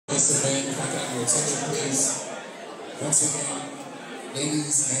tonight's event. If I can have your attention, please. Once again,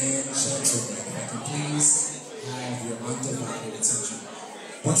 ladies and gentlemen, if I can please have your undivided attention.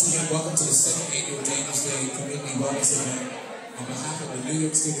 Once again, welcome to the 2nd Annual Daniels Day Community Wellness Event. On behalf of the New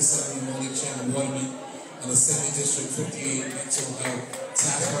York State Assembly, Monique Chandler Waterman, and the 2nd District 58 Mental Health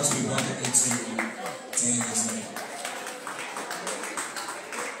Task Force, we welcome you to Daniels Day.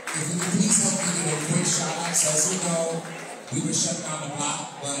 If you could please help me give a quick shout out. So as you know, we were shut down the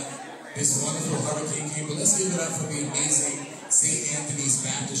block, but this wonderful hurricane came. But let's give it up for the amazing St. Anthony's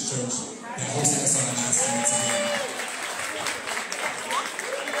Baptist Church that hosted us on the last night today.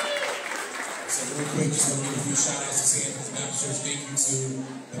 So real quick, just want to give a few shout outs to St. Anthony's Baptist Church. Thank you to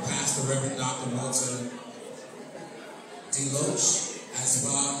the pastor, Reverend Dr. Walter Deloach, as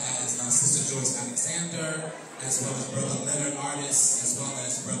well as Sister Joyce Alexander, as well as Brother Leonard Artist, as well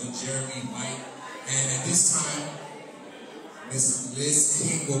as Brother Jeremy White. And at this time, Ms. Liz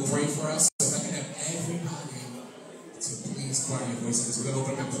King will pray for us. So if I can have everybody to please quiet your voices. We're going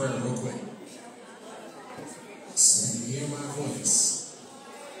to open up in prayer real quick. So when you hear my voice,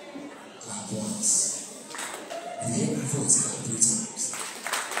 clap once. If you hear my voice, clap 3 times.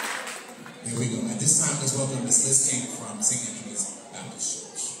 Here we go. At this time, let's welcome Ms. Liz King from St. Anthony's Baptist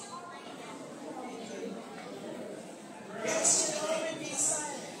Church. There should only be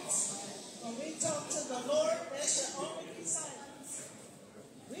silence. When we talk to the Lord, there should only be silence.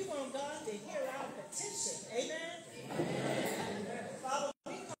 We want God to hear our petition. Amen? Father,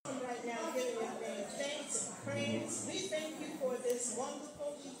 we come right now giving your name thanks and praise. We thank you for this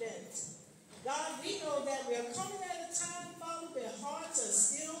wonderful event. God, we know that we're coming at a time, Father, where hearts are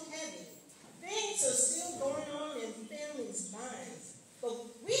still heavy. Things are still going on in families' minds. But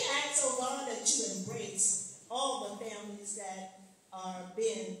we ask, oh God, that you embrace all the families that are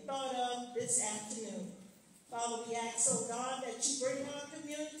being thought of this afternoon. Father, we ask, oh God, that you bring our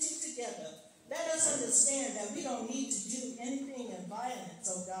community together. Let us understand that we don't need to do anything in violence,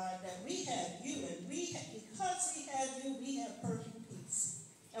 oh God, that we have you, and because we have you, we have perfect peace.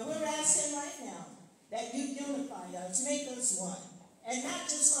 And we're asking right now that you unify us, make us one. And not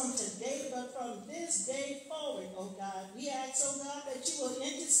just from today, but from this day forward, oh God. We ask, oh God, that you will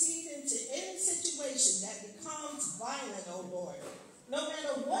intercede into any situation that becomes violent, oh Lord. No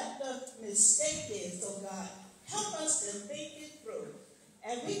matter what the mistake is, oh God, help us to think it through.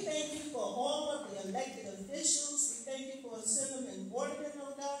 And we thank you for all of the elected officials. We thank you for Cinnamon Waterman,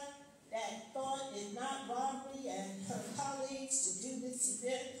 oh God, that thought it not robbery, and her colleagues to do this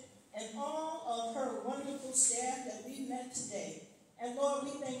event, and all of her wonderful staff that we met today. And Lord,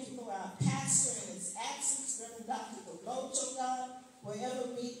 we thank you for our pastor and his absence, Reverend Dr. Deloach, oh God,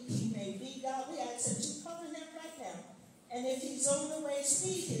 wherever he may be, God. We ask that you cover him right now. And if he's on the way,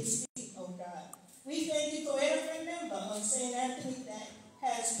 speed his feet, oh God. We thank you for every member of St. Anthony that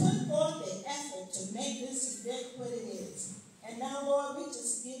has put forth the effort to make this event what it is. And now, Lord, we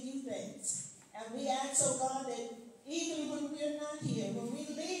just give you thanks. And we ask, oh God, that even when we're not here, when we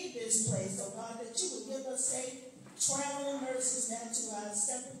leave this place, oh God, that you would give us safe traveling mercies down to our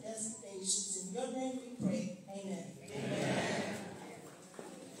separate destinations. In your name we pray. Amen. Amen.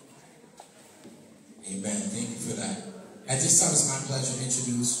 Amen. Thank you for that. At this time, it's my pleasure to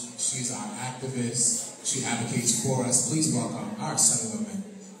introduce, she's our activist. She advocates for us. Please welcome our Assemblywoman,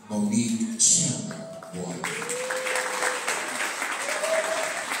 Monique Chandler Waterman.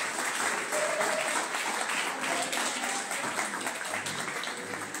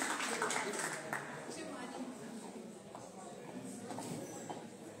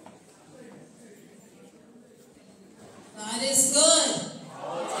 God is good.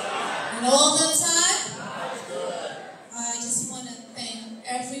 And all the time, I just want to thank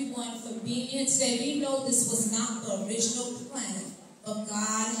everyone for being here today. We know this was not the original plan, but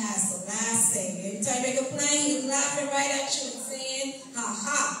God has the last say. Every time you make a plan, He's laughing right at you and saying, ha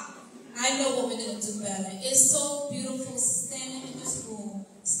ha, I know what we're going to do better. It's so beautiful standing in this room,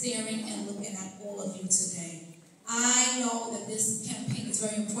 staring and looking at all of you today. I know that this campaign is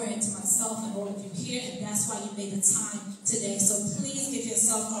very important to myself and all of you here, and that's why you made the time today. So please give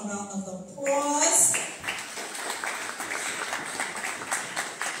yourself a round of applause.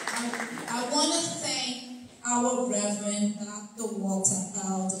 I want to thank our Reverend Dr. Walter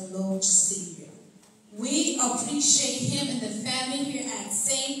Deloach Sr. We appreciate him and the family here at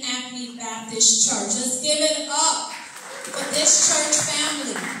St. Anthony Baptist Church. Let's give it up for this church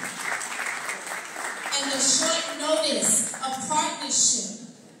family. And the short notice of partnership.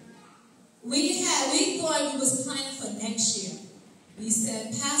 We thought we was planning for next year. We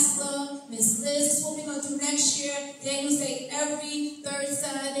said, Pastor, Miss Liz, this is what we're going to do next year. Then you say every third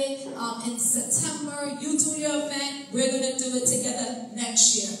Saturday in September, you do your event. We're going to do it together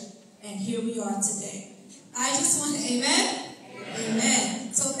next year. and here we are today. I just want to, amen?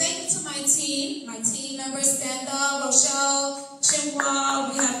 Amen. So thank you to my team members, stand up, Rochelle, Chimwa,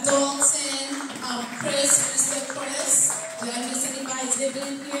 we have Dalton, Chris, Mr. Chris. Did I miss anybody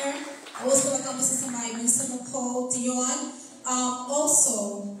living here? I always feel like I'm missing somebody, Mr. Nicole, Dion.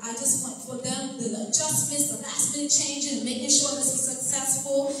 Also, I just want for them the adjustments, the last minute changes, and making sure this is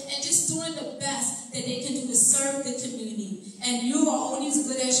successful, and just doing the best that they can do to serve the community. And you are only as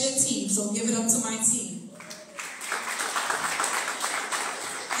good as your team, so give it up to my team.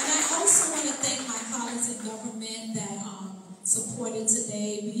 And I also want to thank my colleagues in government that supported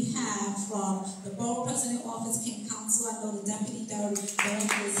today. We have from the Borough President Office, King Council. I know the Deputy Director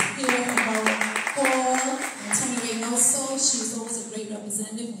is here from Borough Hall. Tony Reynoso, she's always a great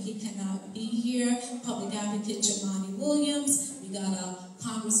representative when he cannot be here. Public Advocate Jamani Williams. We got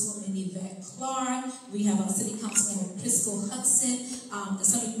Congresswoman Yvette Clark. We have our City Councilwoman Crystal Hudson.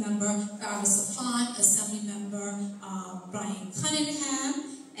 Assembly Member Farrah Safan. Assembly Member Brian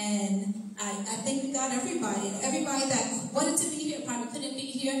Cunningham. And I think we got everybody. Everybody that wanted to be here probably couldn't be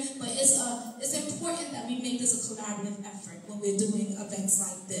here, but it's important that we make this a collaborative effort when we're doing events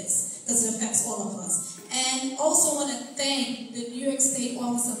like this, because it affects all of us. And also want to thank the New York State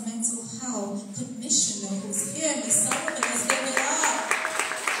Office of Mental Health Commissioner who's here, Ms. Sullivan. Let's give it up.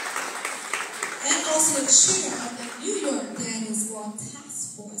 And also the chair of the New York Daniels Law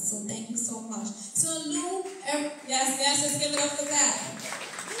Task Force. So thank you so much. So Lou, yes, let's give it up for that.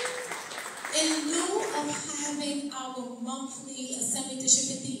 In lieu of having our monthly Assembly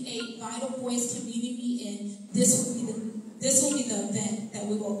District 58 Vital Voice Community Meeting, this will be the event that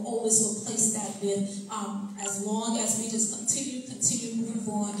we will always replace that with, as long as we just continue moving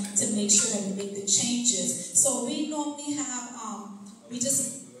on to make sure that we make the changes. So we normally have, we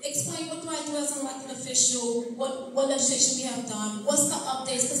just explain what do I do as an elected official, what legislation we have done, what's the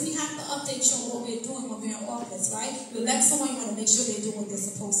updates, because we have to update you on what we're doing when we're in office, right? We elect someone, you want to make sure they do what they're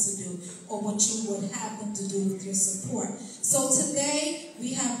supposed to do, or what you would have them to do with your support. So today,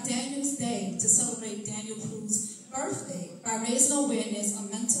 we have Daniel's Day to celebrate Daniel Cruz's birthday by raising awareness on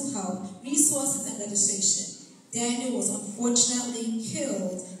mental health, resources, and legislation. Daniel was unfortunately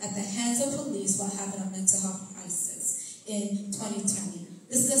killed at the hands of police while having a mental health crisis in 2020.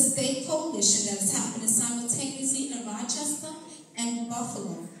 This is a state coalition that is happening simultaneously in Rochester and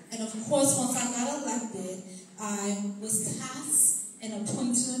Buffalo. And of course, once I got elected, I was tasked and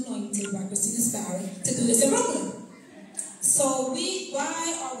appointed and anointed by Christina Barrett to do this in Brooklyn. So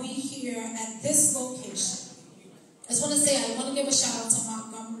why are we here at this location? I just want to say, I want to give a shout out to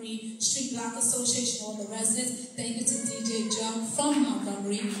Montgomery Street Block Association, all the residents. Thank you to DJ Jump from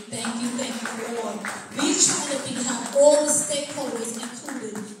Montgomery. Thank you all. We try to have all the stakeholders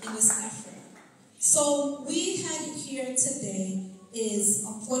included in this effort. So we had it here today is,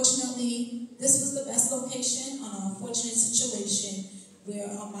 unfortunately, this was the best location on an unfortunate situation where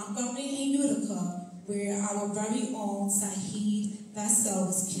Montgomery and Utica, where our very own Saheed Vassell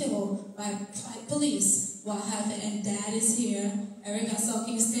was killed by police while having, and Dad is here. Eric Vassell,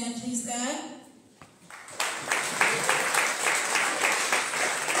 can you stand please, Dad?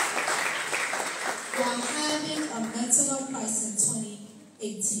 While having a mental health crisis in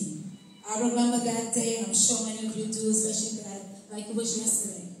 2018. I remember that day, I'm sure many of you do, especially that, like it was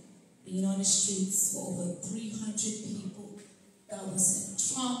yesterday, being on the streets for over 300 people that was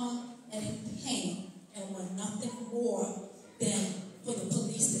in trauma and in pain and want nothing more than for the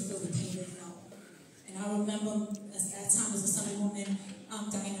police to feel the pain they felt. And I remember at that time was a Sunday woman,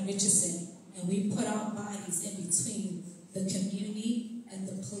 Diana Richardson, and we put our bodies in between the community and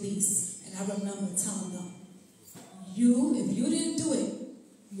the police. And I remember telling them, if you didn't do it,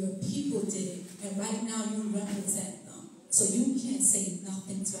 your people did it, and right now you represent them. So you can't say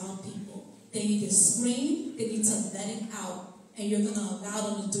nothing to our people. They need to scream, they need to let it out, and you're going to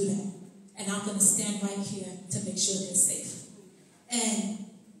allow them to do that. And I'm going to stand right here to make sure they're safe. And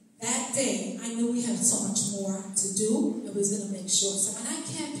that day, I knew we had so much more to do, and we was going to make sure. So when I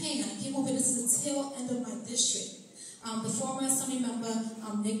campaigned, I came over, this is the tail end of my district. The former Assembly member,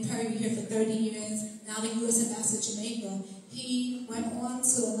 Nick Perry, here for 30 years, now the U.S. Ambassador to Jamaica, he went on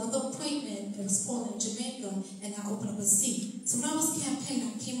to another appointment that was called in Jamaica, and I opened up a seat. So when I was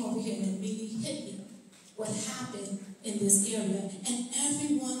campaigning, I came over here and it really hit me what happened in this area, and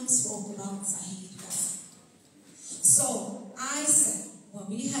everyone spoke about Saheed Vassell. So I said, when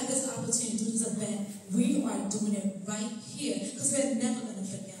we had this opportunity to do this event, we are doing it right here, because we're never going to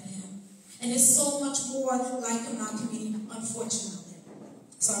forget him. And there's so much more like him in our community, unfortunately.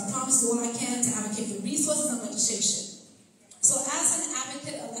 So I promise to do all I can to advocate for resources and legislation. So as an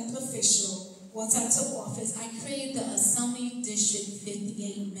advocate elected official, once I took office, I created the Assembly District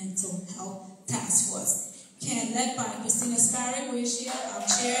 58 Mental Health Task Force. Led by Christina Sparrow, who is here, our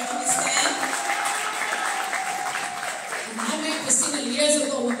chair, please stand. And I met Christina years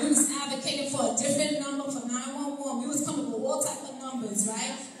ago when we was advocating for a different number for 911. We was coming with all type of numbers,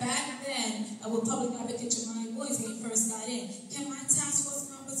 right? Back then, with Public Advocate Jermaine Boyce when he first got in. Can my task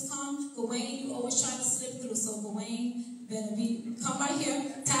force members come? Gawain, you always try to slip through, so Gawain, better be, come right here.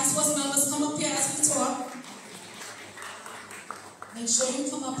 Task force members, come up here as we talk. Make sure you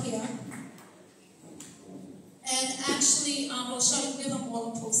come up here. And actually, we'll try to give them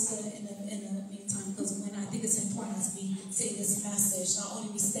all a poster in the meantime, because when I think it's important as we say this message, not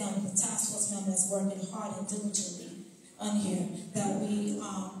only we stand with the task force members working hard and diligently on here, that we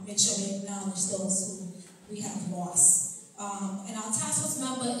make sure we acknowledge those who we have lost. And our task force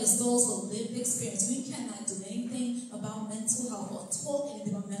member is those who live the experience. We cannot do anything about mental health or talk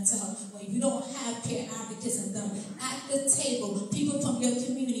anything about mental health when you don't have peer advocates and them at the table, people from your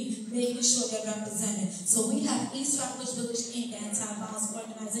community making sure they're represented. So we have East Rockledge Village Inc., anti-violence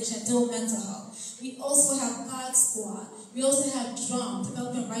organization, deal with mental health. We also have God Squad. We also have DRUM,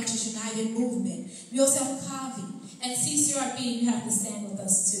 Developing Righteous United Movement. We also have CAVI. And CCRB, you have to stand with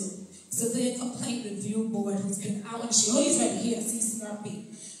us too. Civilian Complaint Review Board, who's been out on the show. He's right here, CCRB.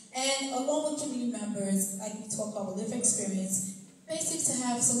 And along with community members, like we talk about with lived experience, basic to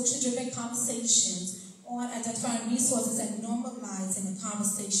have solution-driven conversations on identifying resources and normalizing the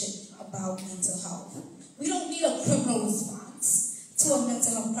conversation about mental health. We don't need a criminal response to a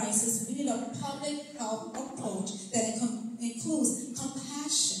mental health crisis. We need a public health approach that includes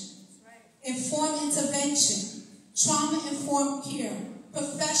compassion, informed intervention, trauma-informed care,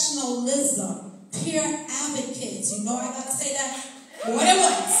 professionalism, peer advocates, you know I gotta say that what it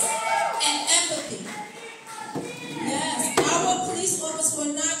was, and empathy. Yes, our police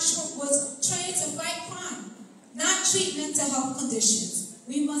officers was trained to fight crime, not treat mental health conditions.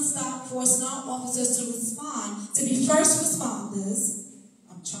 We must stop forcing our officers to respond, to be first responders.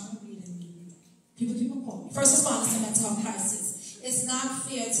 I'm trying to read it. People keep on calling me. First responders to mental health crisis. It's not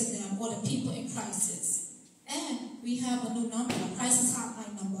fair to them or the people in crisis. And we have a new number, a crisis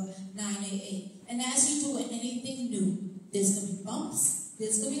hotline number, 988. And as you do with anything new, there's going to be bumps,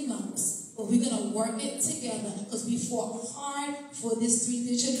 there's going to be lumps, but we're going to work it together because we fought hard for this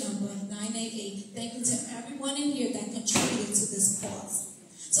 3-digit number, 988. Thank you to everyone in here that contributed to this cause.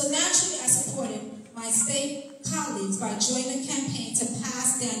 So naturally, I supported my state colleagues by joining the campaign to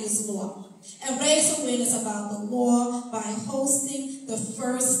pass Daniel's Law and raise awareness about the law by hosting the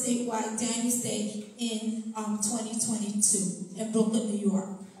first statewide Daniel's Day in 2022 in Brooklyn, New York.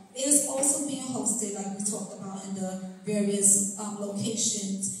 It is also being hosted, like we talked about, in the various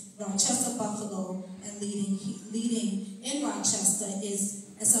locations, Rochester, Buffalo, and leading in Rochester is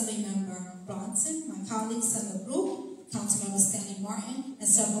Assemblymember Bronson, my colleague, Senator Blue, Councilmember Stanley Martin, and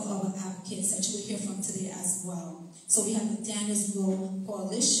several other advocates that you will hear from today as well. So we have the Daniels Rule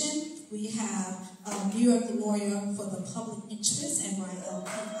Coalition. We have New York Lawyer for the Public Interest,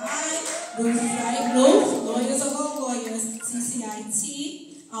 NYLPI, Ruth, Lawyers of All Lawyers, CCIT,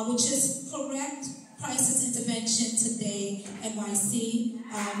 which is Correct Crisis Intervention Today, NYC.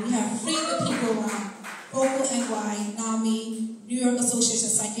 We have Free the People, Vocal NY, NAMI, New York Association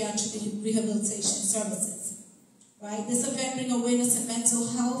of Psychiatric Rehabilitation Services. Right? This event brings awareness to mental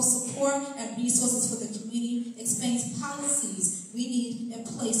health support and resources for the community, explains policies we need in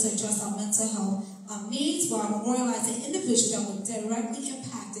place to address our mental health needs while memorializing individuals that were directly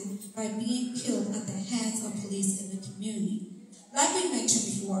impacted by being killed at the hands of police in the community. Like we mentioned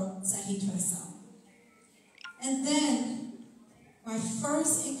before, Saheed Faisal. And then, my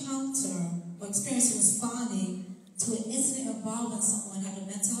first encounter or experience responding to an incident involving someone who had a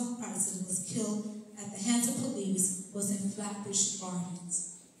mental health crisis and was killed at the hands of police was in Flatbush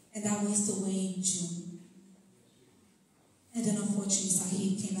Gardens. And that was the way in June. And then unfortunately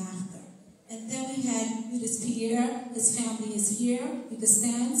Saheed came after. And then we had Udis Pierre, his family is here. You can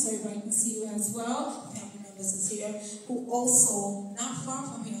stand so everybody can see you as well. Family members is here, who also, not far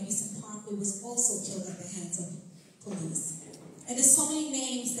from here, Eastern Parkway, was also killed at the hands of police. And there's so many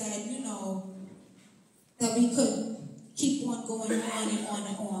names that, you know, that we could keep on going on and on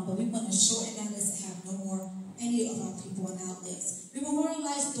and on, but we want to shorten that list and have no more any of our people on that list. We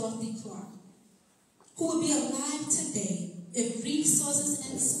memorialize Dorothy Clark, who would be alive today if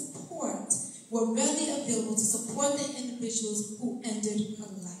resources and support were readily available to support the individuals who ended her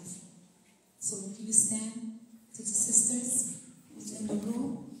life. So can you stand to the sisters who's in the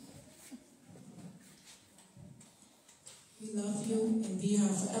room? We love you and we are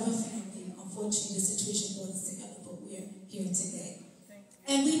forever family. Unfortunately, the situation brought us together, but we're here today.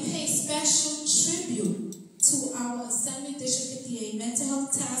 And we pay special tribute to our Assembly District 58 Mental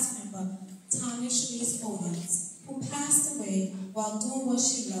Health Task cast member, Tanya Sharice Owens, who passed away while doing what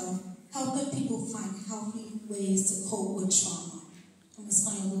she loved, helping people find healthy ways to cope with trauma. I'm going to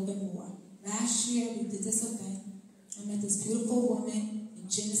explain a little bit more. Last year, we did this event. I met this beautiful woman in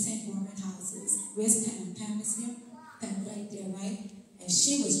Jenna St. Gorman houses. Where's Pam? Pam is here? Pam right there, right? And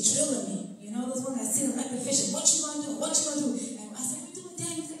she was drilling me. You know, those ones I see them like the fishing. What you gonna do? What you gonna do? And I said, what you doing,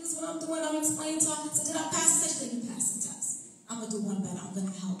 Daniel? This is what I'm doing. I'm explaining to her. I said, did I pass the test? She said, you passed the test. I'm gonna do one better. I'm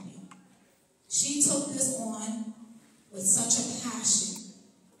gonna help you. She took this on with such a passion.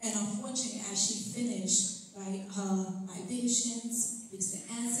 And unfortunately, as she finished, right, her libations, with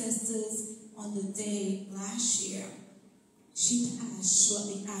the ancestors on the day last year, she passed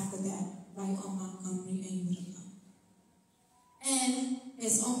shortly after that, right on Montgomery and Utica. And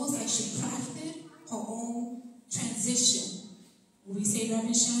it's almost like she crafted her own transition. We say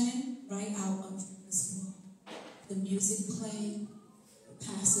Reverend Shannon, right out of this world. The music played, the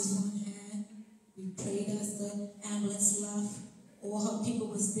pastor's one hand, we prayed as the ambulance left, all her people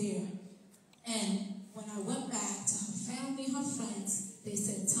was there. And when I went back to her family, her friends, they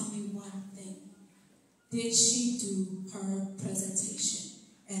said, tell me one thing. Did she do her presentation?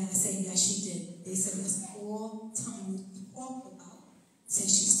 And I said, yes, she did. They said, that's all time we talked about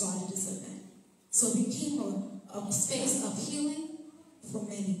since she started this event. So it became a space of healing for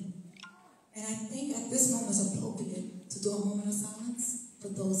many. And I think at this moment it's appropriate to do a moment of silence for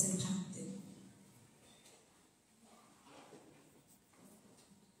those impacted.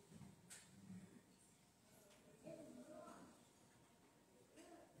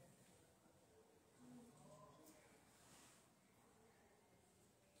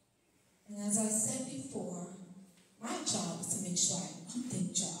 And as I said before, my job is to make sure I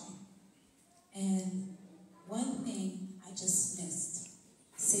update y'all. And one thing I just missed,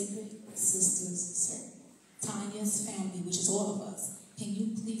 Sacred Sisters Circle. Tanya's family, which is all of us. Can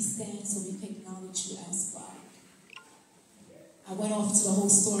you please stand so we can acknowledge you as well? I went off to the whole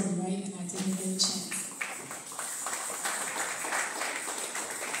story, right? And I didn't get a chance.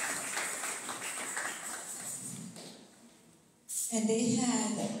 And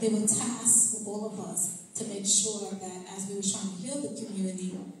they were tasked with all of us to make sure that as we were trying to heal the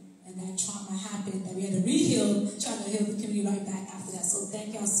community and that trauma happened, that we had to trying to heal the community right back after that. So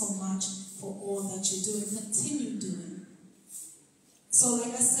thank y'all so much for all that you do and continue doing. So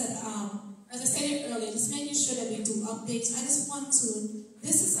like I said, as I stated earlier, just making sure that we do updates. I just want to,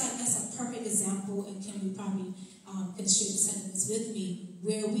 this is I guess a perfect example, and Kim probably can share the sentiments with me,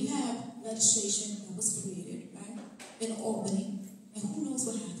 where we have legislation that was created, right, in Albany. And who knows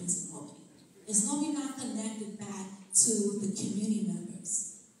what happens in Albany? As long as we're not connected back to the community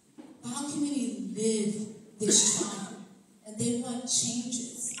members. Our community live this trauma, and they want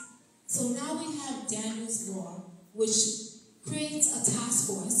changes. So now we have Daniel's Law, which creates a task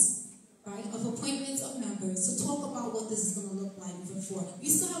force, right, of appointments of members to talk about what this is going to look like moving forward. We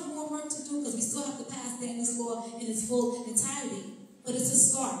still have more work to do because we still have to pass Daniel's Law in its full entirety, but it's a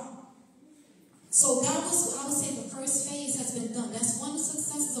start. So that was, I would say, the first phase has been done. That's one of the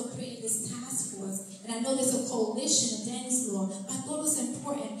successes of creating this task force. And I know there's a coalition of Daniel's Law, but I thought it was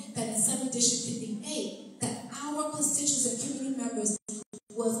important that in 7th District 58, that our constituents and community members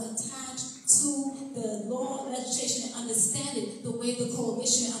was attached to the law, legislation, and understand it the way the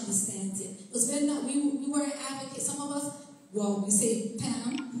coalition understands it. Because we weren't advocates. Some of us, well, we say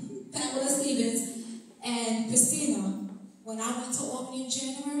Pamela Stevens, and Christina, when I went to Albany in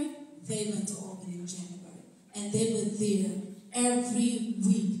January, they went to Albany in January. And they were there every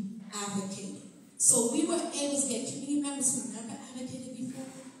week advocating. So we were able to get community members who never advocated before,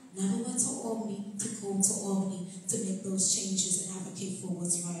 never went to Albany, to go to Albany to make those changes and advocate for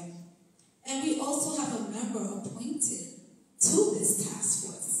what's right. And we also have a member appointed to this task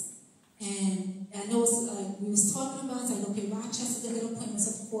force. And I know we was talking about, it's like, okay, Rochester did get appointments,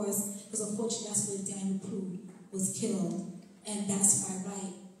 of course, because unfortunately that's where Daniel Prue was killed. And that's by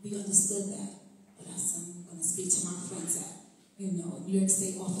right. We understood that. But I'm going to speak to my friends at, New York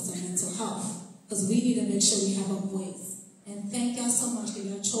State Office of Mental Health. Because we need to make sure we have a voice. And thank y'all so much that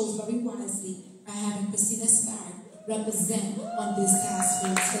y'all chose very wisely by having Christina Sparrow represent on this task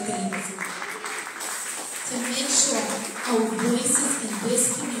force for Daniel Prue. To make sure our voices in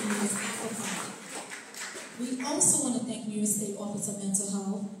this community is amplified. We also want to thank New York State Office of Mental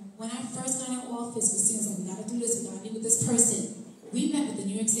Health. When I first got in office, Christina said, we got to do this, we got to meet with this person. We met with the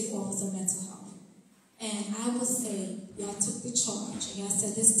New York State Office of Mental Health. And I will say, y'all took the charge. And y'all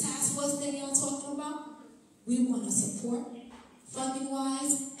said, this task force thing y'all talking about, we want to support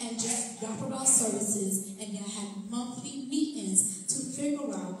funding-wise and just wraparound services. And y'all had monthly meetings to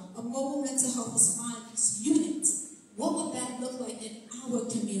figure out a mobile mental health response unit. What would that look like in our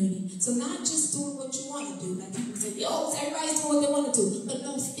community. So not just doing what you want to do, like people say, yo, everybody's doing what they want to do, but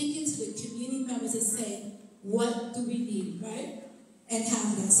no, speaking to the community members and saying, what do we need, right? And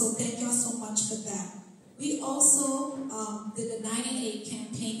have that. So thank y'all so much for that. We also did a 9-8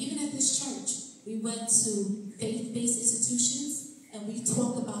 campaign, even at this church. We went to faith-based institutions, and we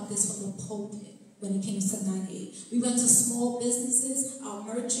talked about this from the pulpit when it came to 9-8. We went to small businesses, our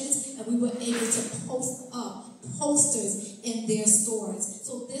merchants, and we were able to post up posters in their stores.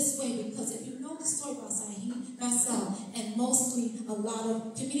 So this way, because if you know the story about Saheed, myself, and mostly a lot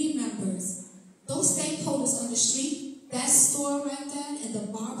of community members, those stakeholders on the street, that store right there, and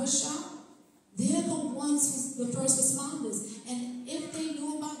the barber shop, they're the ones who's the first responders. And if they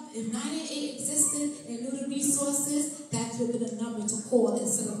knew about, if 9-8 existed and knew the resources, that would be the number to call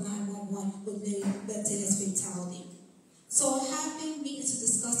instead of 911 when they led to his fatality. So having meetings to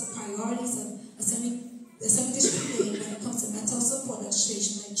discuss the priorities of the semi-district when it comes to mental support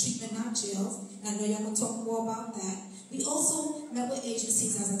legislation like treatment, not jails. And I know y'all will talk more about that. We also met with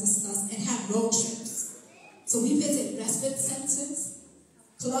agencies, as I discussed, and had road trips. So we visited respite centers,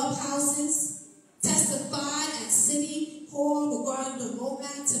 clubhouses, testified at City Hall regarding the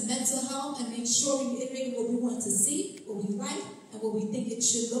roadmap to mental health, and make sure we reiterate what we want to see, what we like, and what we think it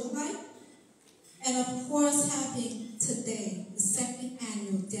should look like. And of course, having today, the second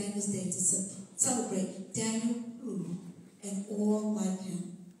annual Daniel's Day to celebrate Daniel Blue and all like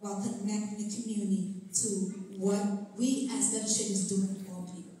him, while connecting the community to what we as legislators do for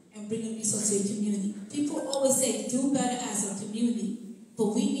people and bringing resources to the community. People always say, do better as a community, but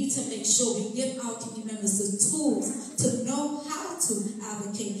we need to make sure we give our community members the tools to know how to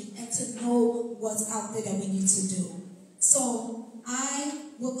advocate and to know what's out there that we need to do. So I'm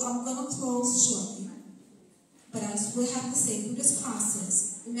going to close shortly, but I just would have to say through this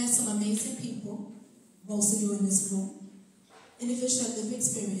process, we met some amazing people, most of you in this room, individuals that live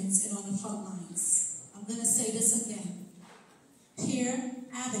experience and on the front lines. I'm going to say this again. Peer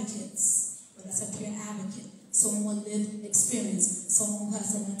advocates, but that's a peer advocate. Someone lived experience, someone who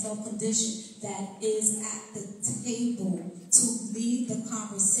has a mental condition that is at the table to lead the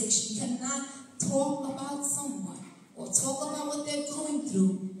conversation. You cannot talk about someone or talk about what they're going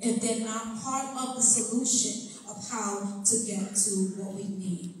through if they're not part of the solution of how to get to what we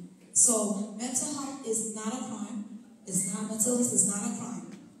need. So mental health is not a crime. It's not, mental illness is not a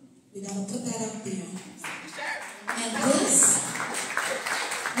crime. We got to put that up there. And this,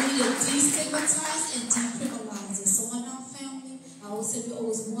 we need to destigmatize and decriminalize it. So in our family, I always say we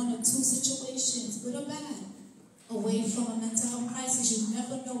always 1 or 2 situations, good or bad, away from a mental health crisis. You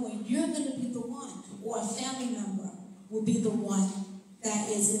never know when you're going to be the one, or a family member will be the one that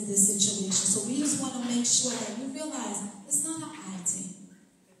is in this situation. So we just want to make sure that you realize it's not an I team.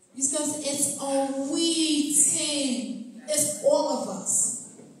 It's a we team. It's all of us.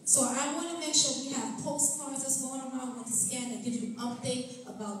 So I want to make sure we have postcards that's going around with the scan that give you an update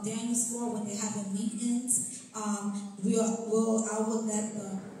about Daniel's Law when they're having meetings. I will let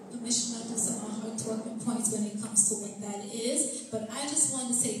the commissioner do some of her talking points when it comes to what that is. But I just wanted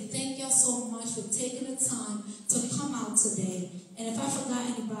to say thank y'all so much for taking the time to come out today. And if I forgot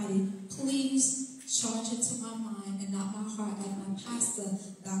anybody, please charge it to my mind and not my heart, like my pastor,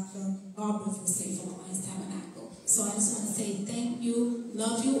 Dr. Barbara, would say from Lions Tabernacle. So I just want to say thank you,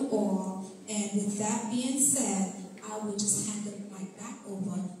 love you all. And with that being said, I will just hand the mic back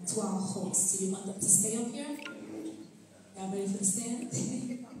over to our host. Do you want them to stay up here? Y'all ready for the stand?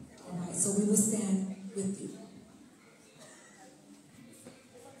 All right, so we will stand with you.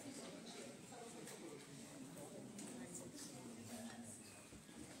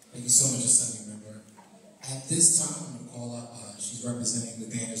 Thank you so much, Assembly Member. At this time, I'm going to call up, she's representing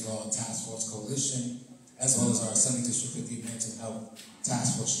the Daniel's Law Task Force Coalition, as well as our Assembly District 50 Mental Health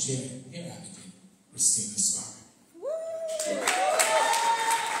Task Force Chair, Peer Advocate, Christina Starr.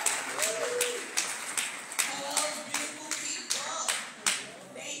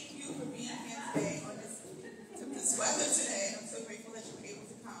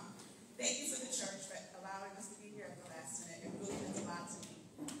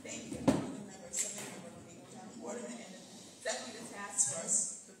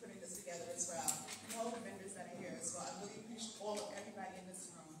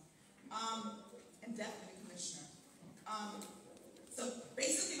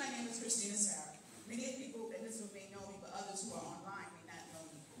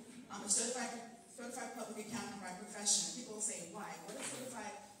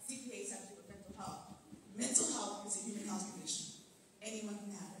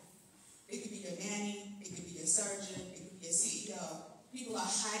 People are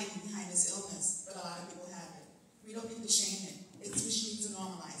hiding behind this illness, but a lot of people have it. We don't need to shame it. It's we should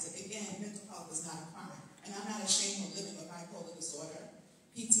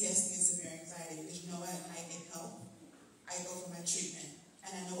PTSD and severe anxiety, because you know what? I get help. I go for my treatment,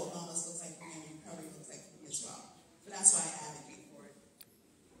 and I know what wellness looks like for me and recovery looks like for me as well. But that's why I advocate for it.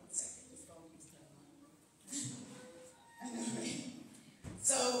 1 second, this phone keeps coming on. I know, right?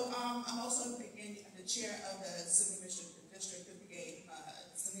 So I'm also again the chair of the Assembly District Brigade,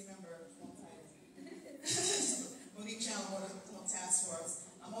 Assembly member, Monique Channel Water Task Force.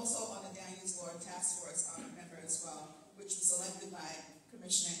 I'm also on the Daniels Board Task Force member as well, which was elected by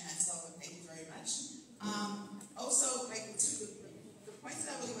Commissioner Ann Sullivan. Thank you very much. Also, like the points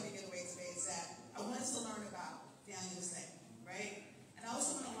that I really want to get away today is that I want us to learn about Daniels Day, right? And I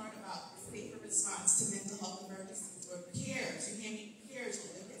also want to learn about the safer response to mental health emergencies, where peers, you hear me, peers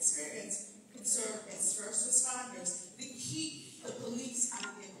with lived experience can serve as first responders to keep the police out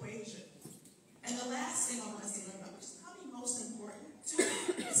of the equation. And the last thing I want us to learn about, which is probably most important too,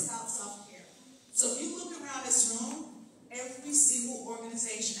 is about self-care. So if you look around this room, every single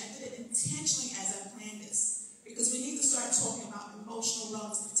organization, I did it intentionally as I planned this, because we need to start talking about emotional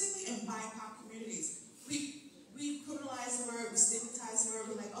wellness, particularly in BIPOC communities. We criminalize the word, we stigmatize the word,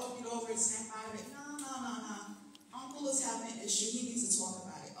 we're like, oh, get over it, snap out of it. No. Uncle is having an issue, he needs to talk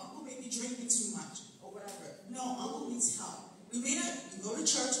about it. Uncle may be drinking too much, or whatever. No, Uncle needs help. We may not go to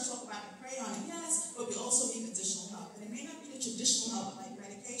church and talk about it and pray on it, yes, but we also need additional help. And it may not be the traditional help like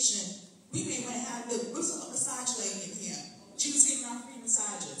medication. We may want to have what's a massage lady in here? She was giving out free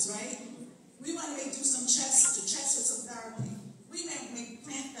massages, right? We want to do some chest with some therapy. We may make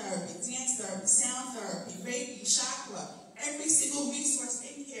plant therapy, dance therapy, sound therapy, Reiki, chakra. Every single resource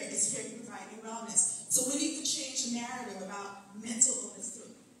in here is here providing wellness. So we need to change the narrative about mental illness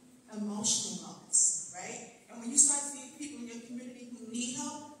to emotional wellness, right? And when you start seeing people in your community who need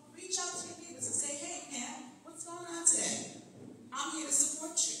help, reach out to your neighbors and say, hey, Pam, what's going on today? I'm here to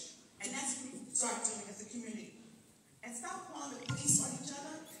support you. And that's what we start doing as a community. And stop calling the police on each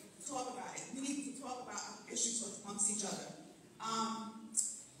other. Talk about it. We need to talk about our issues amongst each other.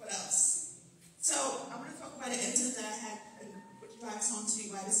 What else? So I'm going to talk about an incident that I had, which drives home to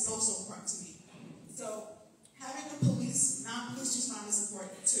me why this is so important to me. So having a non-police responders is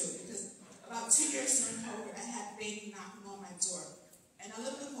important too, because about 2 years during COVID, I had a baby knocking on my door. And I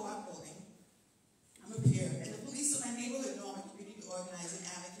live in a co-op building. I'm a peer. And the police in my neighborhood know I'm a community organizer and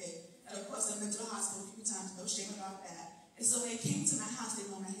advocate. And of course, I've been to the hospital a few times, no shame about that. And so when they came to my house, they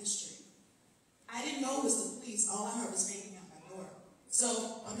know my history. I didn't know it was the police. All I heard was banging at my door.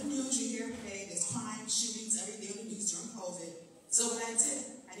 So on the news, you hear every day, there's crime, shootings, every day on the news during COVID. So what I did,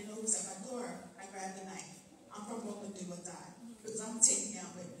 I didn't know who was at my door. I grabbed the knife. I'm from Brooklyn, do or die, because I'm taking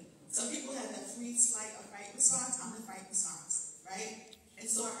down with me. Some people have that freeze, flight, or fight response. I'm the fight response, right? And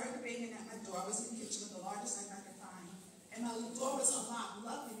so I heard the banging at my door. I was in the kitchen with the largest knife I could find. And my door was unlocked.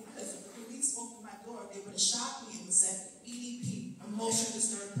 Luckily, because if the police opened my door, they would have shot me and would have said, EDP, emotionally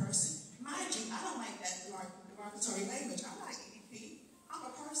disturbed person. Mind you, I don't like that derogatory language. I'm not EDP. I'm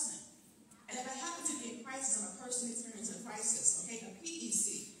a person. And if I happen to be in crisis, I'm a person experiencing a crisis, okay? A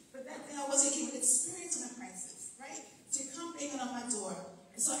PEC. But that day I wasn't even experiencing a crisis, right? So you come banging on my door.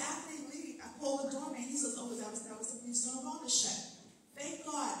 And so after they leave, I call the doorman. He says, oh, that was the police door on the shut. Thank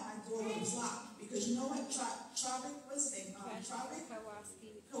God my door was locked. Because you know what? Travick, what's his name? Travick?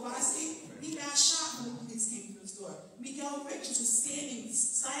 Kowalski. He got shot when the police came through his door. Miguel Richards was standing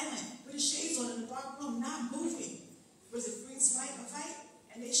silent with his shades on in the dark room, not moving. Was it freeze, fight, or fight?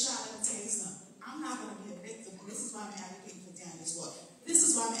 And they shot him and tased him. I'm not going to be a victim. And this is why I'm advocating for Daniels Law. This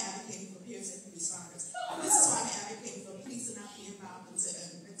is why I'm advocating for peer safety responders. This is why I'm advocating for police to not be involved in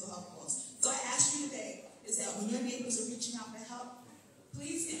mental health calls. So I ask you today is that when your neighbors are reaching out for help,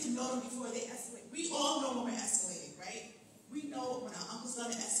 please get to know them before they escalate. We all know when we're escalating, right? We know when our uncle's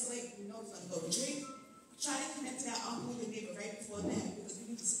going to escalate. We know he's going to go to drink. Try to connect to that uncle or your neighbor right before then, because we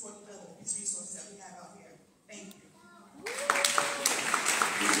need to support each other with these resources that we have out here. Thank you.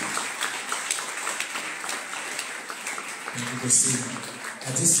 Thank you, Christine.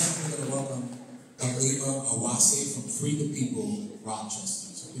 At this time, we're going to welcome Halima Awase from Free the People,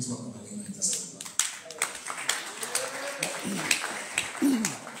 Rochester. So please welcome Halima to this.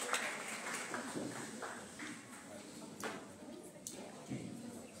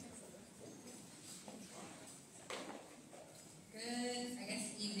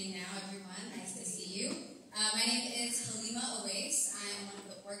 Evening now, everyone. Nice to see you. My name is Halima Awase. I am one of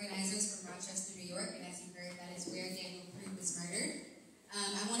the organizers from Rochester, New York, and as you heard, that is where Daniel Prue was murdered.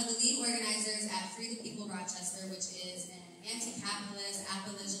 I'm one of the lead organizers at Free the People Rochester, which is an anti-capitalist,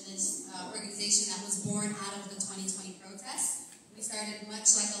 abolitionist organization that was born out of the 2020 protests. We started much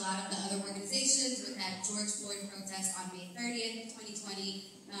like a lot of the other organizations. We had George Floyd protest on May 30th,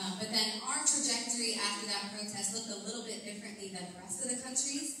 2020. But then our trajectory after that protest looked a little bit differently than the rest of the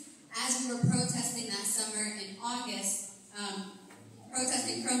country's. As we were protesting that summer in August,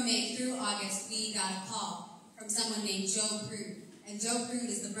 protesting from May through August, we got a call from someone named Joe Prude. And Joe Prude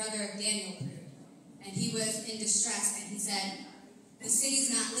is the brother of Daniel Prude. And he was in distress, and he said, the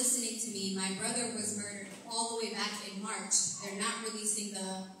city's not listening to me. My brother was murdered all the way back in March. They're not releasing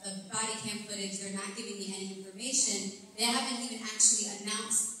the body cam footage. They're not giving me any information. They haven't even actually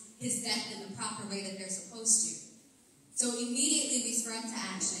announced his death in the proper way that they're supposed to. So immediately we sprung to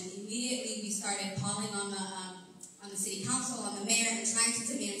action. Immediately we started calling on the city council, on the mayor, and trying to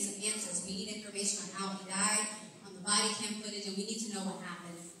demand some answers. We need information on how he died, on the body cam footage, and we need to know what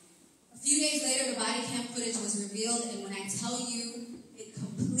happened. A few days later, the body cam footage was revealed, and when I tell you, it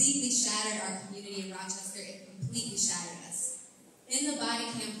completely shattered our community in Rochester. It completely shattered us. In the body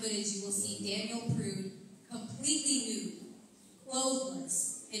cam footage, you will see Daniel Prude completely nude,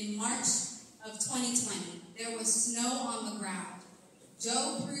 clothless, in March of 2020. There was snow on the ground.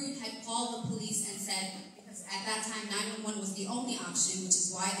 Joe Prude had called the police and said, because at that time 911 was the only option, which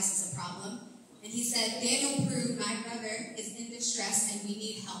is why this is a problem, and he said, Daniel Prude, my brother, is in distress and we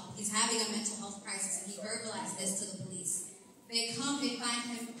need help. He's having a mental health crisis, and he verbalized this to the police. They come, they find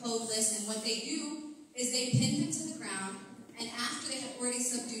him clothless, and what they do is they pin him to the ground, and after they have already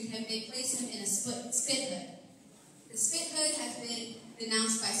subdued him, they place him in a spit hood. The spit hood has been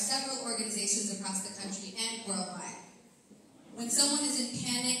denounced by several organizations across the country and worldwide. When someone is in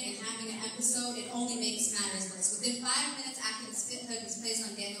panic and having an episode, it only makes matters worse. Within 5 minutes after the spit hood was placed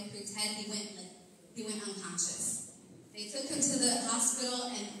on Daniel Prude's head, he went unconscious. They took him to the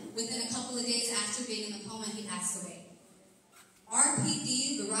hospital, and within a couple of days after being in the coma, he passed away.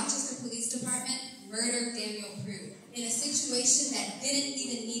 RPD, the Rochester Police Department, murdered Daniel Prude in a situation that didn't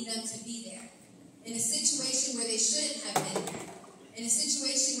even need them to be there. In a situation where they shouldn't have been there. In a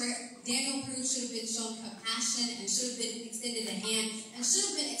situation where Daniel Prude should have been shown compassion and should have been extended a hand and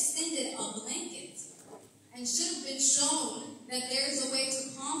should have been extended a blanket and should have been shown that there is a way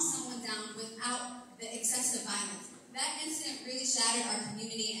to calm someone down without the excessive violence. That incident really shattered our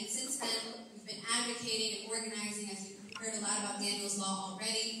community, and since then we've been advocating and organizing, as you've heard a lot about Daniel's Law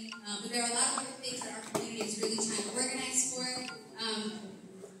already, but there are a lot of other things that our community is really trying to organize for.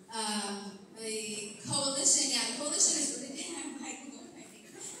 The coalition is really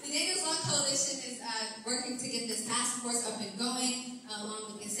the Daniel's Law Coalition is working to get this task force up and going,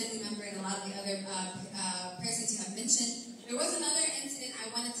 along with the Assembly member and a lot of the other persons you have mentioned. There was another incident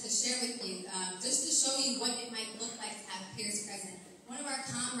I wanted to share with you, just to show you what it might look like to have peers present. One of our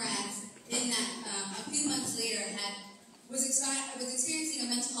comrades in that, a few months later, was experiencing a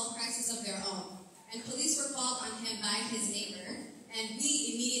mental health crisis of their own. And police were called on him by his neighbor, and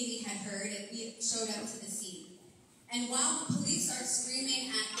we immediately had heard, and we showed up to the scene. And while the police are screaming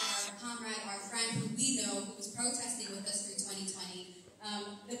at our comrade, our friend who we know, who was protesting with us through 2020,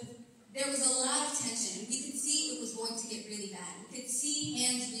 there was a lot of tension, and we could see it was going to get really bad. We could see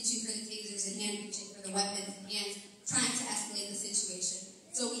hands reaching for the tasers and hands reaching for the weapons and hands trying to escalate the situation.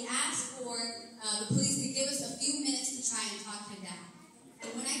 So we asked for the police to give us a few minutes to try and talk him down.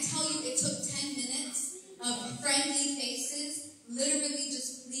 And when I tell you it took 10 minutes of friendly faces, literally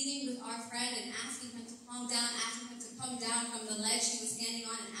just pleading with our friend and asking him to calm down, asking him to come down from the ledge he was standing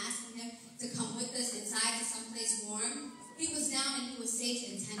on and asking him to come with us inside to someplace warm, he was down and he was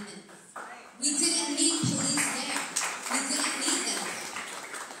safe in 10 minutes. We didn't need police there. We didn't need them.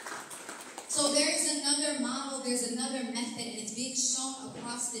 So there's another model, there's another method, and it's being shown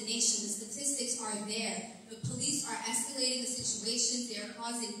across the nation. The statistics are there. The police are escalating the situations. They are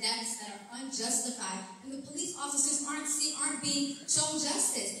causing deaths that are unjustified. And the police officers aren't being shown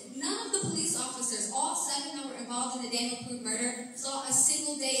justice. None of the police officers, all 7 that were involved in the Daniel Prude murder, saw a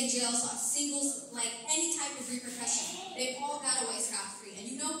single day in jail, saw a single, any type of repercussion. They all got away scot-free. And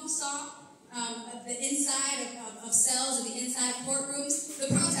you know who saw the inside of cells and the inside of courtrooms? The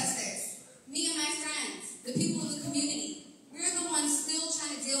protesters. Me and my friends, the people in the community. We're the ones still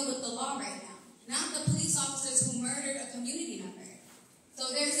trying to deal with the law right now, not the police officers who murdered a community member.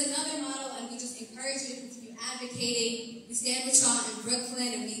 So there's another model, and we just encourage you to continue advocating. We stand with y'all in Brooklyn,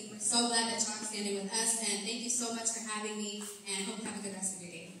 and we're so glad that y'all are standing with us. And thank you so much for having me, and hope you have a good rest of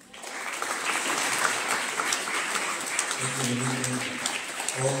your day. Thank you,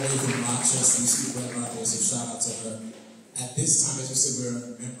 all the way from Rochester. You see Brett right there, so shout out to her. At this time, as you said,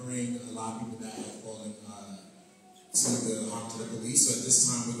 we're remembering a lot of people that have fallen to the harm to the police. So at this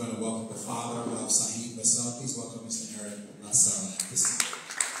time, we're going to welcome the father of Saheed Bassell. Please welcome Mr. Eric Bassell at this time.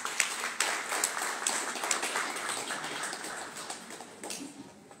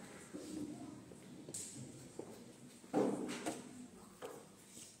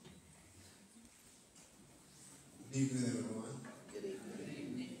 Good evening, everyone. Good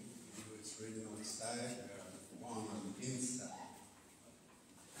evening. It's raining outside, warm on the inside.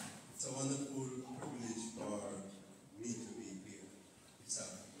 It's a wonderful privilege for me to be here. It's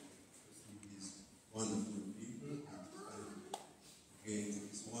these wonderful people, and again,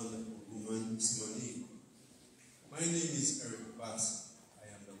 this wonderful woman, Miss Monique. My name is Eric Bassett. I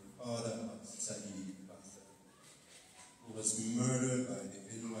am the father of Saeed Bassett, who was murdered by the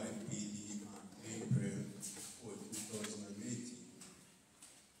NYPD on April 4, 2018.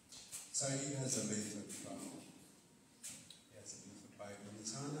 Saeed has a mental problem. He has a mental Bible in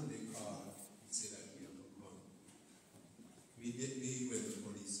his hand, and they say that he has a gun. Immediately when the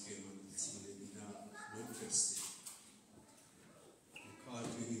police came on the scene, they did not notice it. They called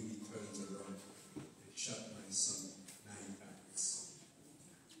to him, he turns around. They shot my son 9 times.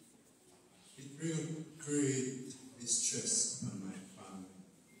 It brought great distress upon my family,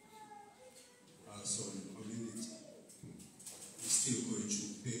 also in the community. We're still going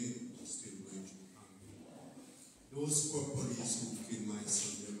through pain, we're still going through anger. Those poor police who killed my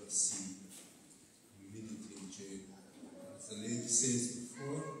son never see a minute in jail. As the lady says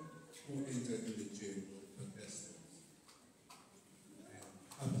before, who entered in the jail were protesters.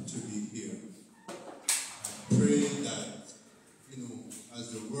 I am happy to be here. I pray that, as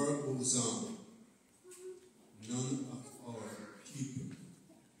the work goes on, none of our people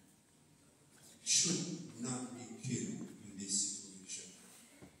should not be killed in this situation.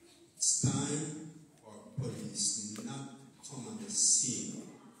 It's time for police not to come on the scene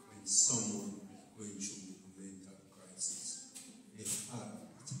when someone is going through a mental crisis. It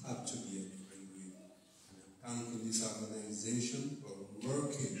had to be a different way. And I'm thanking this organization for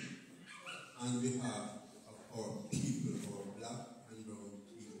working on behalf of our people, our black and brown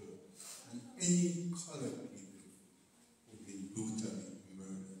people, and any colored people who've been brutally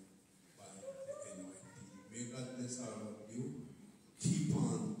murdered by the NYPD. May God bless all of you. Keep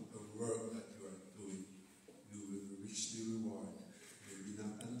on the work that you are doing. You will be richly rewarded. Maybe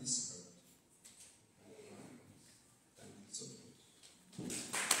not on this earth. Thank you so much.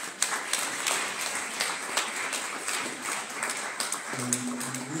 And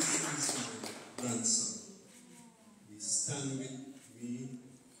this is my grandson. He stand with me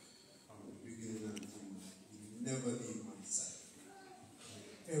from the beginning until now. He never leave my side.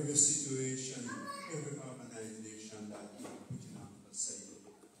 Every situation, every organization that we are putting on the side,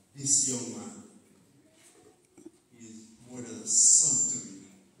 this young man is more than a son to me.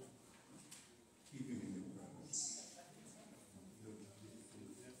 Keep him in the presence.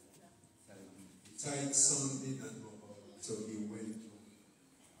 The child son did not know about it, so he went to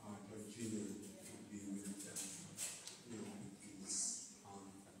Virginia to be with his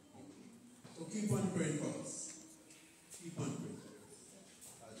aunt and uncle. So keep on praying for us. Keep on praying for us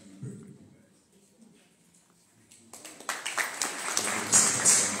as we pray with you guys.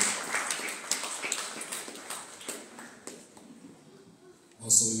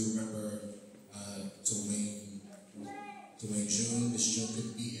 Also, we remember Dwayne June. Miss June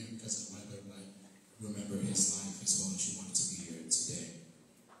couldn't be here because of weather, but remember his life as well. She wanted to be here today.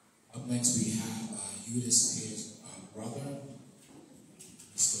 Up next, we have Utic's brother,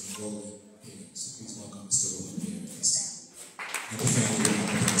 Mr. Roland Higgins. So please welcome Mr. Roland Higgins and the family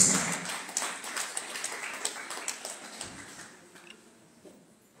of his life.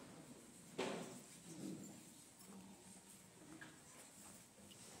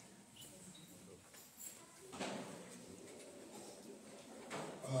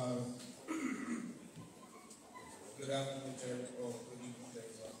 Good afternoon, Jerry. Oh, good evening,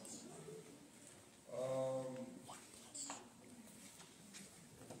 everyone.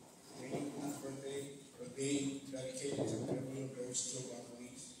 Wayne's birthday, a day dedicated to the memory of those killed by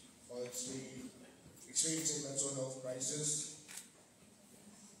police while experiencing mental health crisis.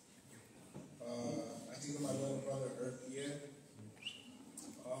 I think of my little brother, Erd here.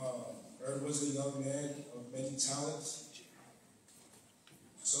 Erd was a young man of many talents.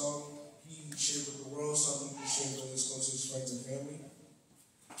 Some he shared with the world, some he shared with his closest friends and family.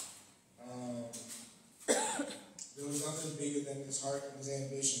 There was nothing bigger than his heart and his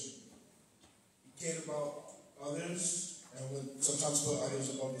ambition. He cared about others and would sometimes put others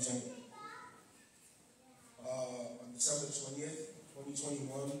above his own. On December 20th,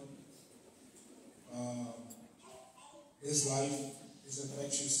 2021, his life, his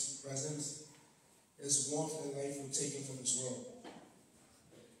infectious presence, his warmth and life were taken from this world.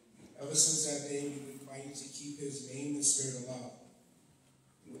 Ever since that day, we've been fighting to keep his name and spirit alive.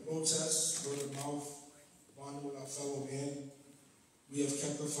 With protests, word of mouth, bonding with our fellow man, we have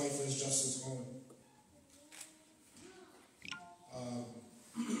kept the fight for his justice going.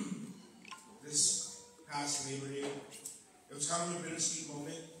 This past Labor Day, kind of a bittersweet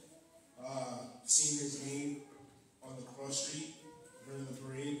moment, seeing his name on the cross street during the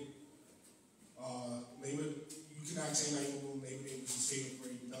parade. You can ask anybody who knew Labor Day was his favorite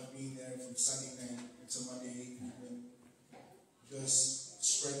parade, without being there from Sunday night until Monday evening, just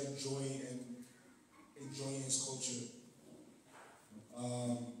spreading joy and enjoying his culture.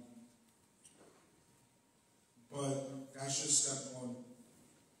 But that's just step one.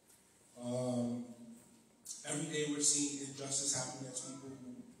 Every day we're seeing injustice happen against people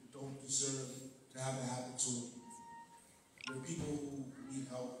who don't deserve to have it happen to them. There are people who need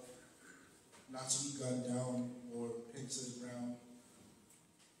help, not to be gunned down or pinned to the ground,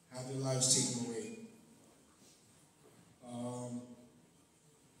 have their lives taken away.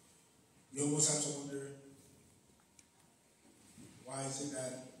 You almost have to wonder, why is it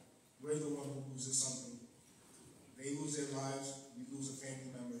that we're the one who loses something? They lose their lives, we lose a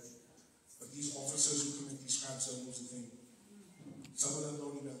family member. But these officers who commit these crimes don't lose a thing. Some of them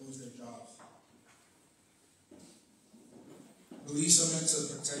don't even lose their jobs. Police are meant to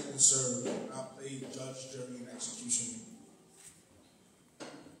protect and serve, not play judge, jury, and execution.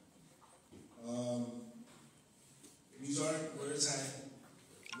 These aren't words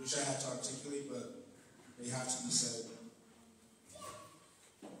I wish I had to articulate, but they have to be said.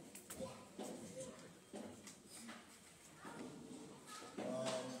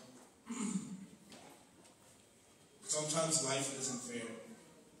 Sometimes life isn't fair.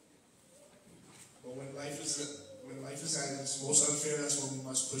 But when life is at its most unfair, that's when we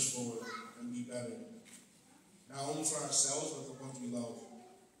must push forward and be better. Not only for ourselves, but the ones we love.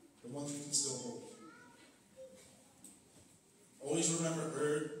 The ones we can still hold. Always remember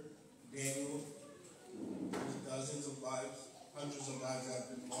Daniel, and the dozens of lives, hundreds of lives that have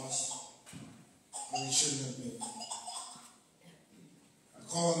been lost when they shouldn't have been. I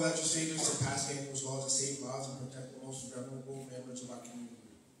call on legislators to pass Daniel's laws to save lives and protect the most vulnerable members of our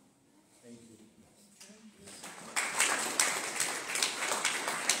community. Thank you.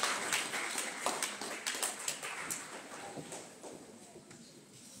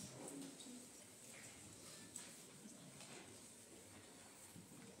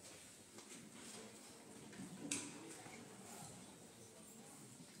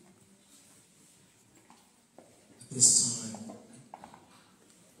 This time,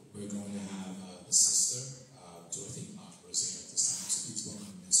 we're going to have the sister, Dorothy Rosaire at this time. So please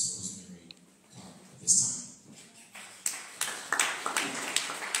welcome Miss Rosemary at this time.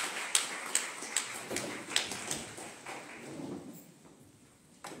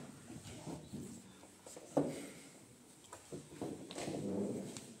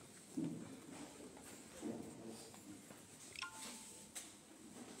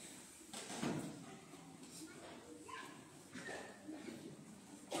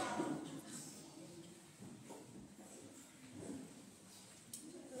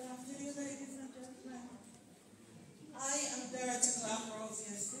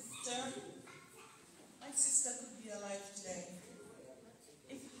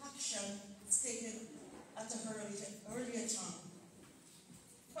 Earlier time.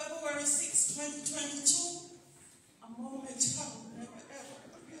 February 6, 2022, a moment I will never ever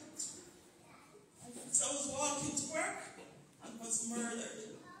forget. I was walking to work and was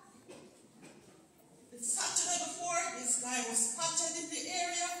murdered. The Saturday before, this guy was spotted in the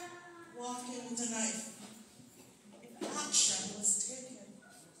area walking with a knife. If action was taken,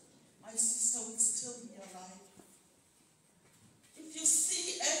 my sister would still be alive. If you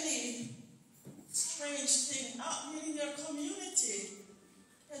see any strange thing happening in your community,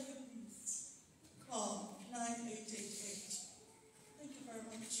 can you please call 9888. Thank you very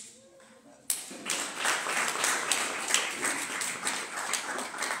much.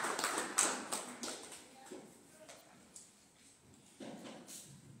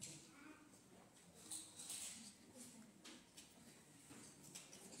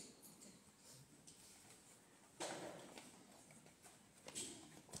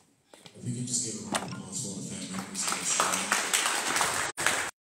 If you can just give a round of applause for the family members of this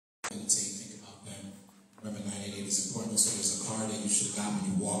meditate, think about them. Remember 988 is important. So there's a card that you should have got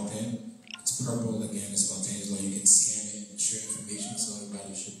when you walked in. It's purple, again, it's spontaneous law. You can scan it and share information, so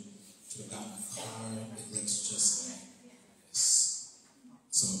everybody should have gotten a card. It looks just like this.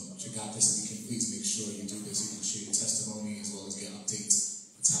 So if you got this, if you can please make sure you do this. You can share your testimony as well as get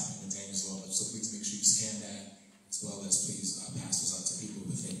updates. What's happening in Daniel's law. So please make sure you scan that, as well as please pass those out to people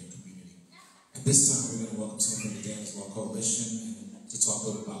within your community. At this time, we're going to welcome someone from the Daniel's Law Coalition and to talk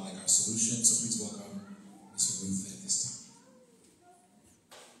a little bit about our solution. So please welcome Mr. Ruth at this time.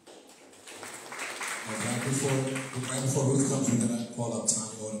 And right before Ruth comes, we're going to call up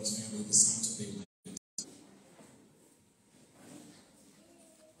Tanya Odom's family at this time to be with.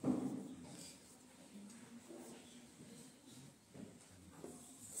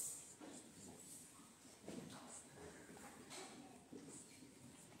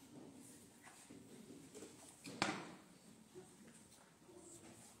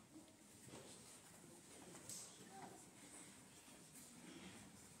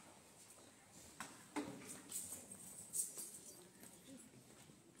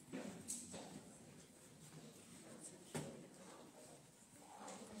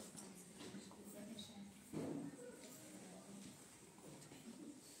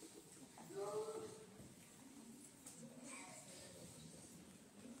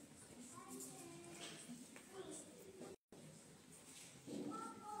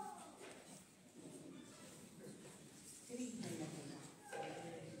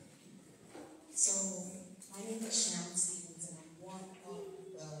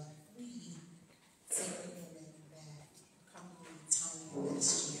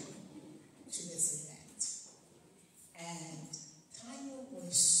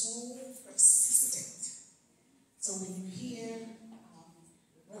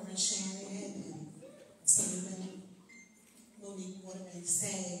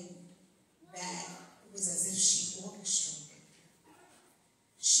 say that it was as if she orchestrated.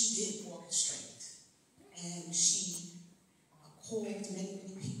 She did orchestrate. And she called many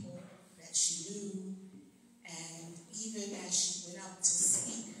people that she knew. And even as she went out to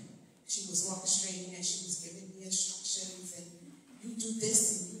speak, she was orchestrating and she was giving me instructions and you do this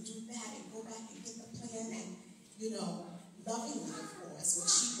and you do that and go back and get the plan and, lovingly, of course, but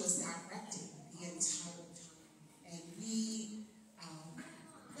she was directing the entire time. And we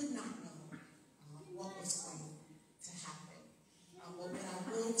could not know what was going to happen. But what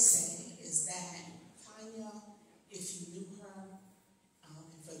I will say is that Tanya, if you knew her,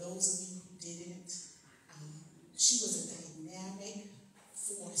 and for those of you who didn't, she was a dynamic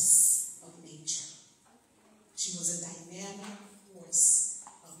force of nature. She was a dynamic force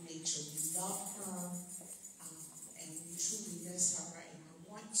of nature. We love her, and we truly miss her. And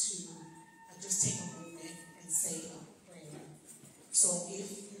I want to just take a moment and say a prayer. So if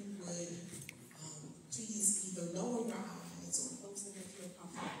you would please either lower your eyes or close them if you're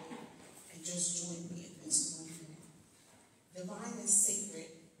comfortable and just join me in this moment. Divine and sacred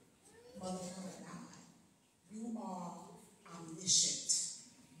Mother of God, you are omniscient.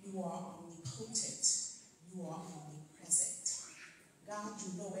 You are omnipotent. You are omnipresent. God, you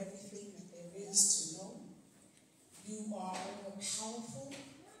know everything that there is to know. You are all powerful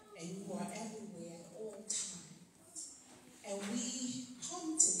and you are everywhere at all times. And we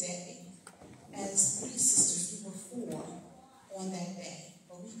come today as three sisters. We were four on that day.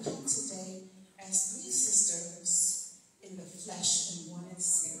 But we come today as three sisters in the flesh and one in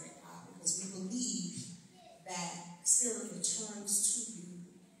spirit, God, because we believe that spirit returns to you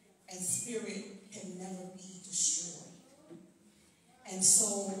and spirit can never be destroyed. And so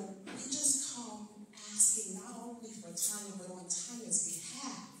we just come asking not only for Tanya, but on Tanya's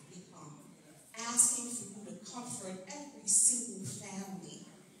behalf, we come asking for you to comfort every single family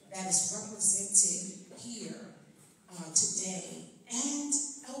that is represented here today and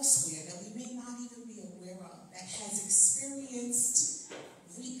elsewhere that we may not even be aware of, that has experienced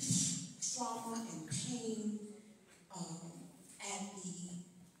grief, trauma, and pain at the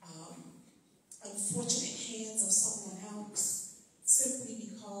unfortunate hands of someone else simply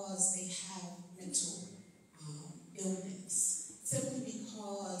because they have mental illness, simply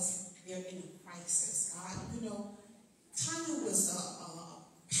because they're in a crisis. Tanya was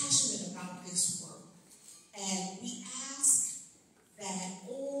passionate about this work, and we ask that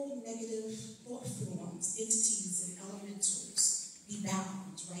all negative thought forms, entities, and elementals be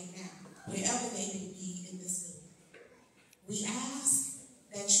bound right now, wherever they may be in this building. We ask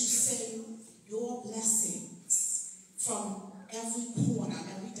that you send your blessings from every corner,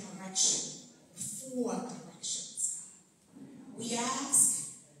 every direction, the four directions. We ask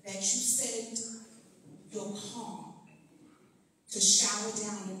that you send your calm to shower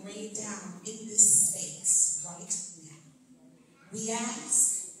down and rain down in this space right now. We ask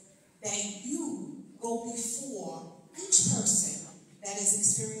that you go before each person that is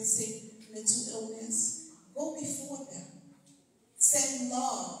experiencing mental illness. Go before them. Send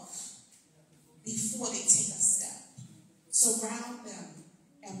love before they take a step. Surround them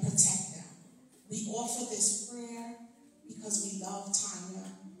and protect them. We offer this prayer because we love Tanya.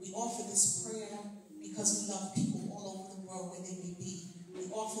 We offer this prayer because we love people all over the world where they may be. We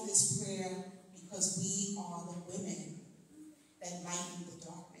offer this prayer because we are the women that lighten the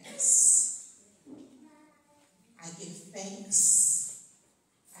darkness. I give thanks.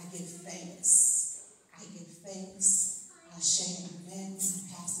 I give thanks. I give thanks. Ashe, amen. I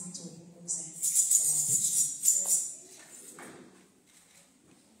pass it to Roseanne.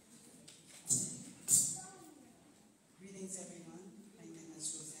 Greetings, everyone. My name is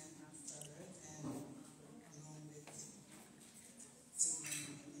Roseanne Afterward, and along with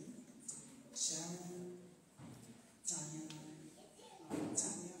Sigmund, Sharon, Tanya, and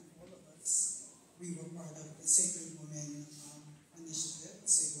all of us, we were part of the Sacred Women Initiative,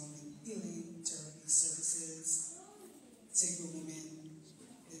 Sacred Women Healing Therapy Services. Sacred Women,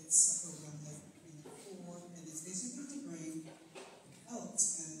 it's a program that we for, and it's basically to bring health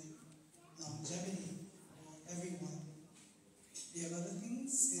and longevity for everyone. There are other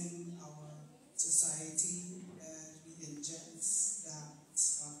things in our society that we ingest that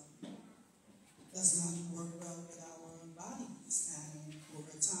does not work well with our bodies, and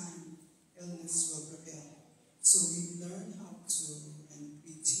over time, illness will prevail. So we learn how to, and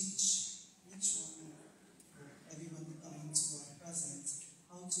we teach each one, everyone coming to our presence,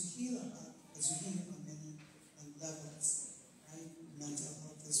 how to heal our body, because we heal on many levels, right? Mental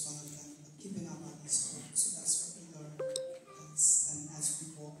health is one of them, but keeping our bodies cool. So that's what we learn as we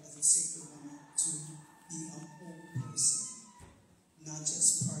walk as a sacred woman, to be a whole person, not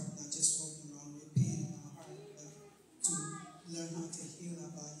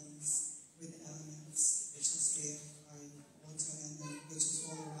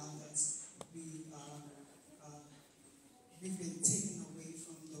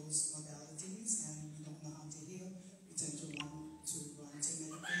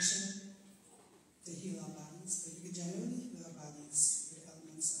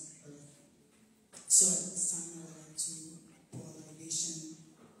So at this time, I would like to pour a libation,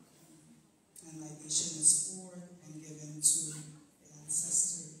 and libation is poured and given to the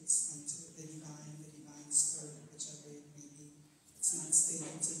ancestors and to the divine spirit, whichever it may be. It's not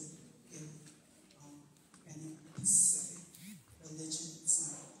stated to give any specific religion. It's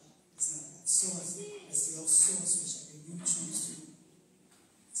not that source. It's your source, whichever you choose to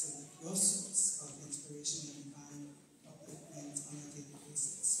select your source of inspiration and divine upliftment on a daily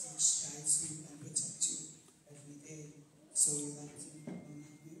basis, which guides you and protects you every day. So we like to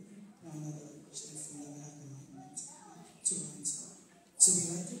pour another libation if we never have the moment to answer. So we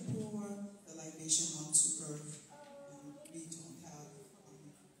like to pour the libation onto earth. We don't have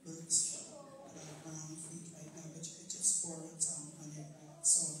birds that are around feet right now, but you could just pour it on your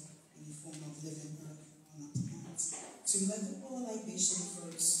grass or any form of living earth on a plant. So we like to pour libation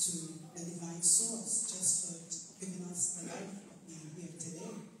first to the divine source, just for giving us the life of being here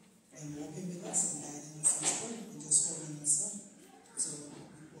today and walking with us and guiding us in spirit and just holding us up. So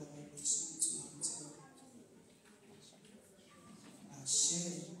we pour libation to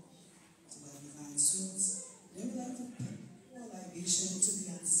share to the divine source. Then we like to pour libation to the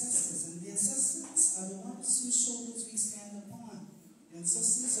ancestors, and the ancestors are the ones whose shoulders we stand upon. The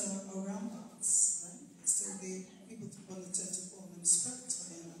ancestors are around us, right? So people want to tend to call them spirits,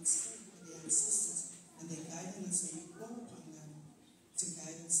 but they're not spirits, but they're ancestors, and they're guiding us, and we call upon them to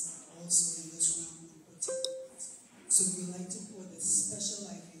guide us also in this realm and protect us. So we like to pour this special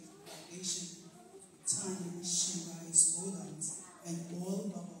libation, Tanya, Shirai's Odams, and all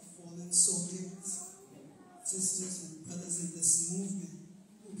of our fallen soldiers, sisters and brothers in this movement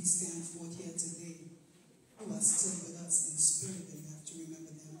who we stand forth here today, who are still with us in spirit, and we have to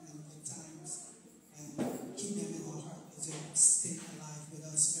remember them in good times and keep them in our heart as they stay alive with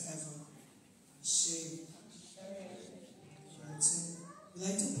us forever. Share. We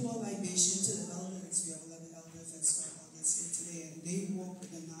like to pour libation to the elders. We have 11 elders that serve elders here today, and they walk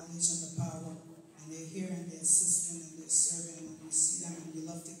with the knowledge and the power, and they're here and they're assisting and they're serving, and we see them and we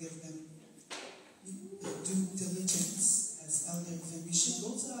love to give them due diligence as elders. And we should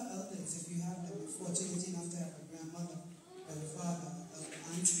go to our elders if you have them. If fortunate enough to have a grandmother or a father or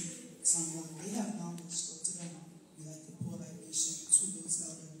an auntie, someone, they have knowledge, go to them. We like to pour libation to those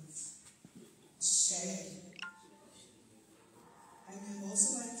elders. Share. And we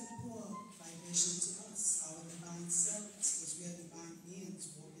also like to pour libation to us, our divine selves, because we are divine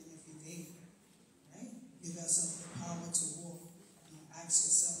beings walking every day. Right? Give yourself the power to walk. Ask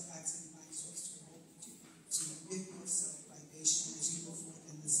the divine source to walk with you. So give yourself libation as you go forth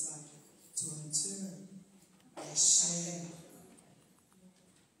in this life to enter and share.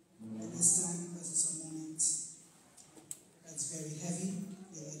 At this time, because it's a moment that's very heavy,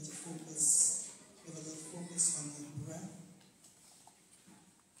 we like to focus, give a little focus on your breath.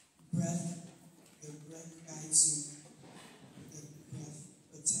 Your breath guides you. Your breath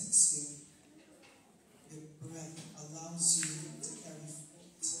protects you. Your breath allows you to carry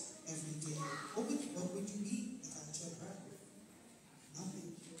forth every day. What would you be without your breath?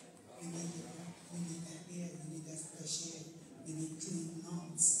 Nothing. You need your breath. You need that air. You need that fresh air. You need clean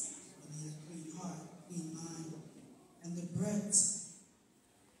lungs. You need a clean heart, clean mind. And the breath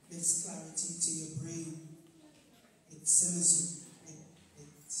gives clarity to your brain. It centers you.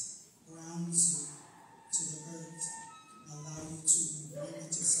 It grounds you to the earth and allow you to remember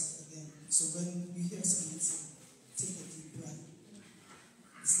yourself again. So when you hear someone say, take a deep breath,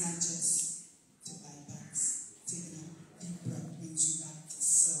 it's not just to bypass. Taking a deep breath brings you back to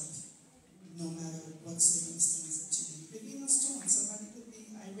self, no matter what circumstance that you're in. Could be in a storm. Somebody could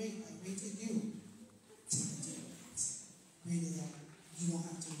be irate with you. Take a deep breath. Breathe it out. You don't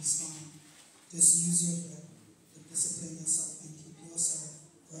have to respond. Just use your breath to discipline yourself and keep yourself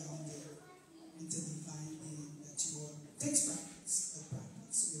grounded into the divine being that you are. It takes practice, but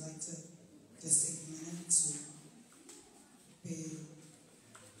practice. So we like to just take a minute to pay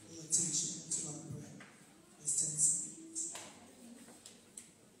a little attention to our breath. Just 10 seconds.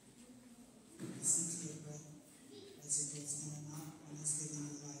 Listen to your breath as it goes in and out and it's giving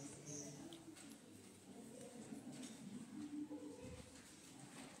you life again.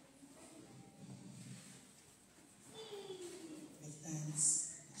 With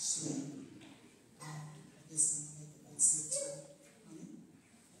thanks, share. At this time, I like to exit to honey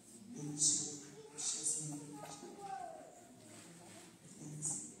and share. She's in the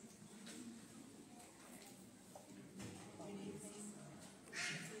thanks.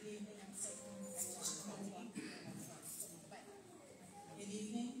 Good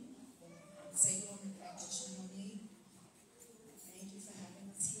evening. Say good morning, practitioner Monique. Thank you for having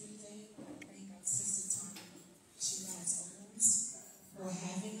us here today. Thank our sister Tanya. She rides Owens for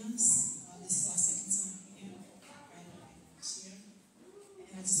having us. This is our second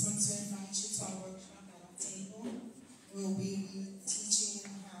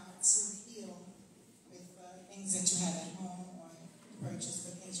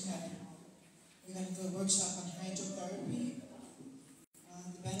Okay. We're going to do a workshop on hydrotherapy,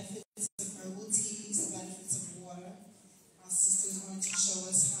 the benefits of herbal teas, the benefits of water. Our sister is going to show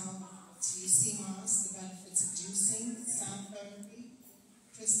us how to use sea moss, the benefits of juicing, sound therapy,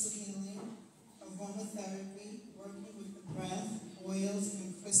 crystal healing, aromatherapy, working with the breath, oils,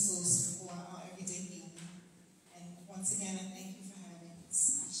 and crystals for our everyday healing. And once again, I thank you for having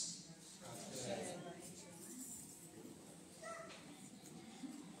us.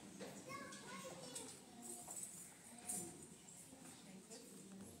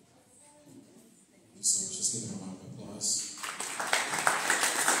 So just give them a round of applause.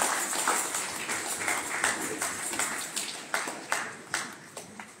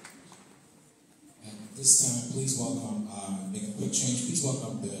 And this time, please welcome, make a quick change, please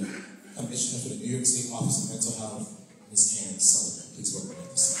welcome the Commissioner for the New York State Office of Mental Health, Ms. Ann Sullivan. Please welcome her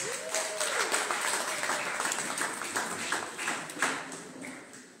this time.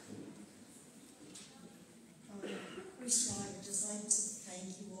 First of all, I would just like to thank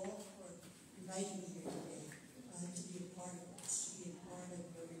you all for inviting me here today to be a part of this, to be a part of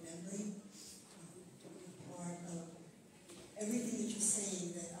your remembering, to be a part of everything that you're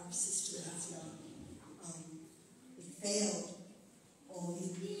saying that our sister has done. It failed all the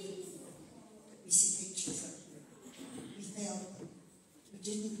we see pictures of here. We failed them. We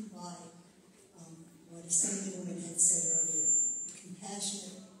didn't provide what Assemblywoman had said earlier,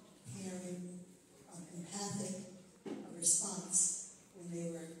 compassionate, caring, empathic response when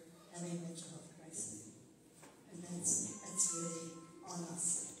they were having a mental health crisis. And that's really on us,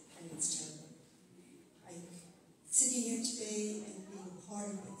 and it's terrible. Sitting here today and being a part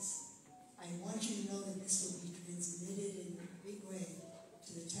of this, I want you to know that this will be transmitted in a big way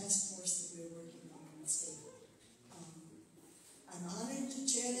to the task force that we're working on in the state. I'm honored to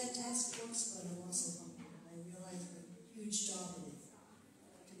chair that task force, but I'm also humbled. I realize what a huge job it is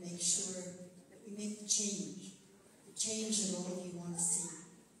to make sure that we make the change that all of you want to see,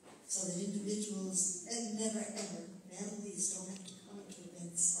 so that individuals, and never ever, families don't have to come to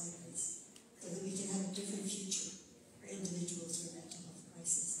events like this, so that we can have a different future for individuals with mental health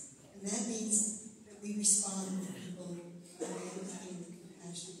crisis. And that means that we respond to people who are empathy and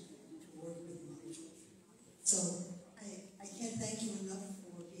compassion to work with individuals. So I can't thank you enough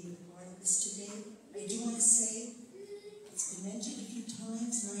for being a part of this today. I do want to say, it's been mentioned a few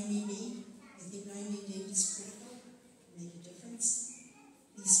times, 988. I think 988 is critical. Make a difference.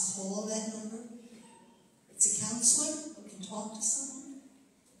 Please call that number. It's a counselor who can talk to someone.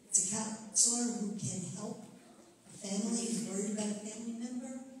 It's a counselor who can help a family who's worried about a family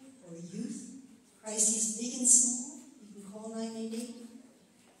member or a youth. Crises big and small. You can call 988,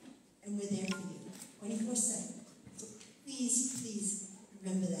 and we're there for you 24/7. So please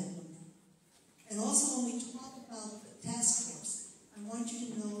remember that number. And also, when we talk about the task force, I want you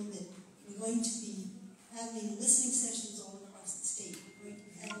to know that we're going to be having listening sessions all across the state. We're going to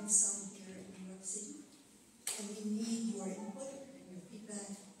be having some here in New York City. And we need your input and your feedback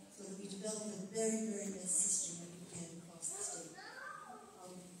so that we develop the very, very best system that we can across the state.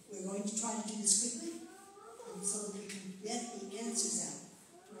 We're going to try to do this quickly so that we can get the answers out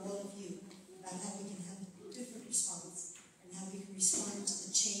to all of you about how we can have a different response and how we can respond to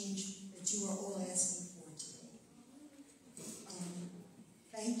the change that you are all asking for today.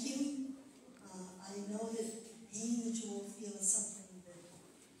 Thank you. I know that pain that you all feel is something that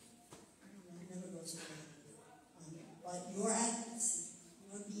never goes away. But your advocacy,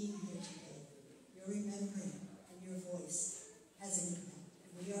 your being here today, your remembering, and your voice has an impact.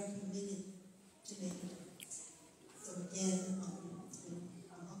 And we are committed to making a difference. So again, I'm humbled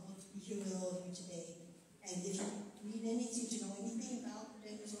to be here with all of you today. And if you need anything, to know anything about the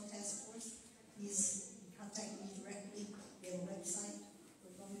Dangerous Law Task Force, please contact me directly. We have a website.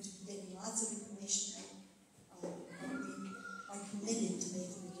 We're going to be getting lots of information out. We are committed to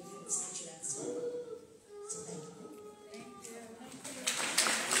making the difference that you're asking for. So thank you.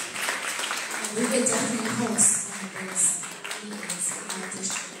 We will definitely host one of those meetings in our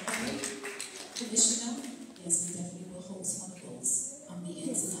district. Okay? Commissioner? Yes, we definitely will host one of those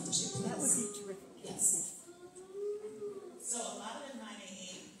meetings in our district. That would be terrific. Yes. So a lot of the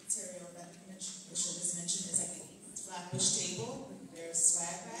 988 material that the Commissioner just mentioned is like a Flatbush table. There are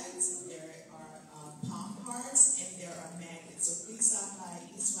swag bags, there are palm cards, and there are magnets. So please stop by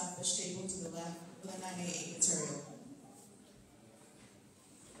East Flatbush table to the left for the 988 material.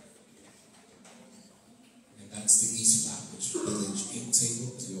 And that's the East Flatbush Village Inc.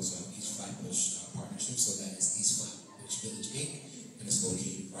 table, because we also have East Flatbush partnership, so that is East Flatbush Village Inc. And it's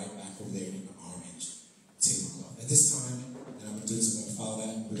located right back over there in the orange tablecloth. At this time, and I'm going to do this, I'm going to follow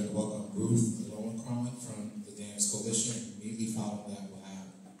that, we're going to welcome Ruth Lowenkron from the Dams Coalition, and immediately following that we'll have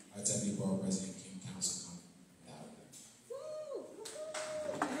Borough President Kim Council come out of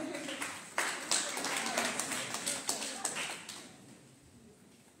that.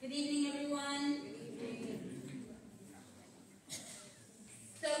 Good evening, everyone.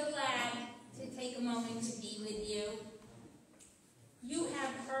 So glad to take a moment to be with you. You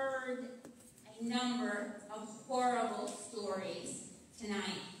have heard a number of horrible stories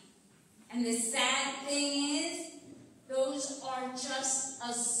tonight. And the sad thing is, those are just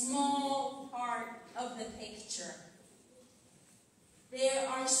a small part of the picture. There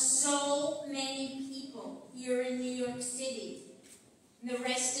are so many people here in New York City, in the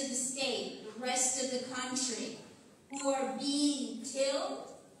rest of the state, the rest of the country, who are being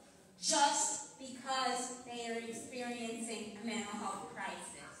killed just because they are experiencing a mental health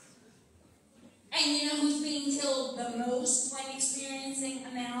crisis. And you know who's being killed the most when experiencing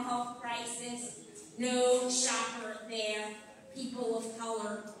a mental health crisis? No shocker there. People of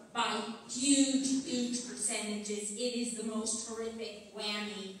color by huge, huge percentages. It is the most horrific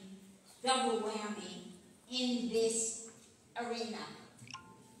whammy, double whammy in this arena.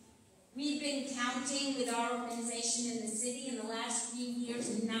 We've been counting with our organization in the city in the last few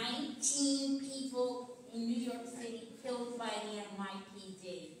years, 19 people in New York City killed by the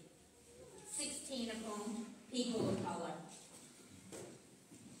NYPD. 16 of whom people of color.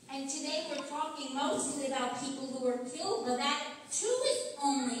 And today we're talking mostly about people who are killed, but that too is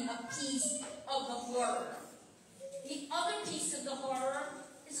only a piece of the horror. The other piece of the horror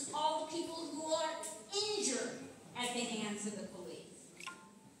is all the people who are injured at the hands of the police.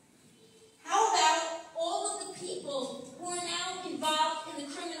 How about all of the people who are now involved in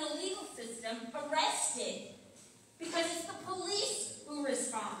the criminal legal system arrested because it's the police who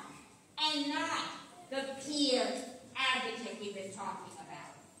respond and not the peer advocate we've been talking about?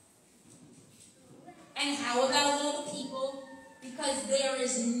 And how about all the people, because there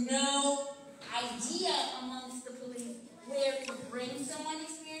is no idea amongst the police where to bring someone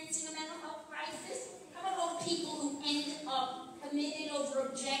experiencing a mental health crisis? How about all the people who end up committed over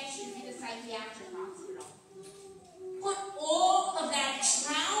objection in a psychiatric hospital? Put all of that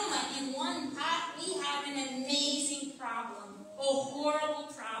trauma in one pot, we have an amazing problem, a horrible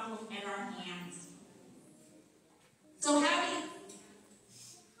problem at our hands. So having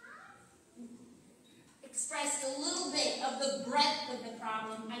expressed a little bit of the breadth of the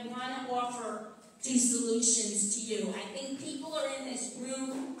problem, I want to offer two solutions to you. I think people are in this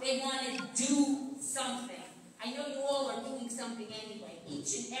room, they want to do something. I know you all are doing something anyway,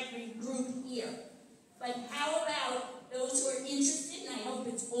 each and every group here. But how about those who are interested, and I hope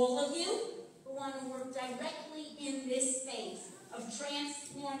it's all of you, who want to work directly in this space of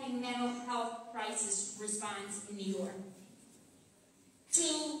transforming mental health crisis response in New York?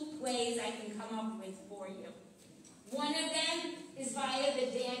 Two ways I can come up with for you. One of them is via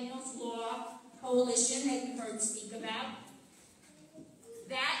the Daniels Law Coalition that you've heard speak about.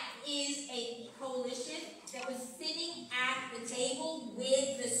 That is a coalition that was sitting at the table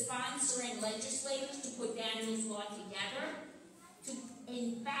with the sponsoring legislators to put Daniels Law together, to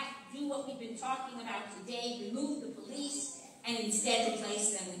in fact do what we've been talking about today, remove the police, and instead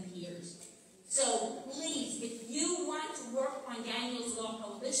replace them with peers. So please, if you want to work on Daniels Law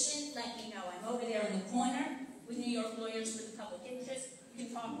Coalition, let me know. I'm over there in the corner with New York Lawyers for the Public Interest. You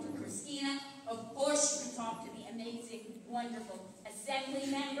can talk to Christina. Of course, you can talk to the amazing, wonderful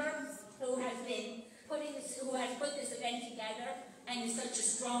Assembly member who has put this event together and is such a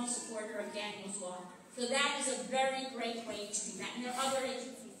strong supporter of Daniels Law. So that is a very great way to do that. And there are other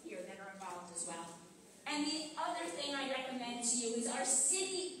agencies here that are involved as well. And the other thing I recommend to you is our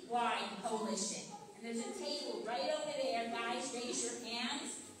citywide coalition. And there's a table right over there. Guys, raise your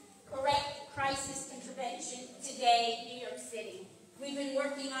hands. Correct Crisis Intervention Today, New York City. We've been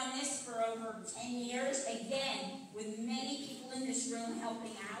working on this for over 10 years, again, with many people in this room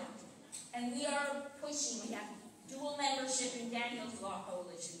helping out. And we are pushing. We have dual membership in Daniels Law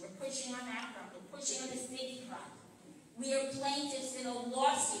Coalition. We're pushing on that front. We're pushing on the city front. We are plaintiffs in a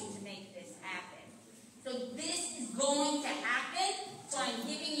lawsuit to make this happen. So this is going to happen. So I'm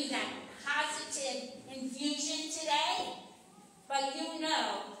giving you that positive infusion today. But you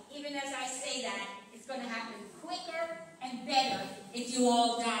know, even as I say that, it's going to happen quicker and better if you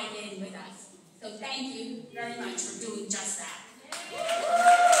all dive in with us. So thank you very much for doing just that.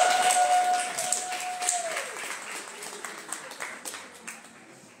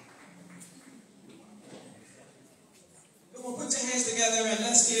 Come on, put your hands together and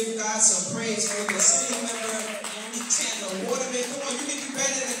let's give God some praise for the city member Amy Chandler Waterman. Come on, you can do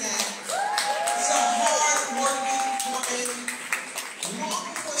better than that. She's a hard-working woman. Long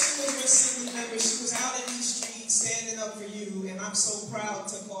before she was a city member, she was out in these streets standing up for you, and I'm so proud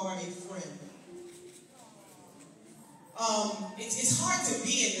to call are a friend. It's hard to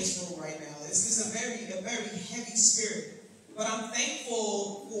be in this room right now. It's a very heavy spirit. But I'm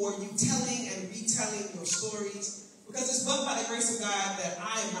thankful for you telling and retelling your stories, because it's but by the grace of God that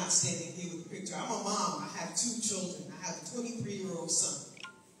I am not standing here with a picture. I'm a mom. I have 2 children. I have a 23-year-old son.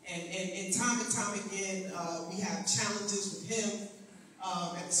 And time and time again, we have challenges with him.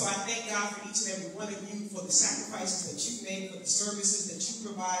 And so I thank God for each and every one of you, for the sacrifices that you make, for the services that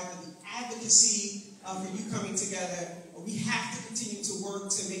you provide, for the advocacy for you coming together. We have to continue to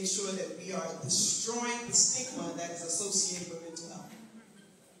work to make sure that we are destroying the stigma that is associated with mental health.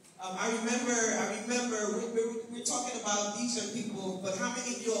 I remember, we're talking about these young people, but how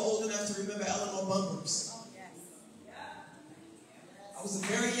many of you are old enough to remember Eleanor Bumpers? I was a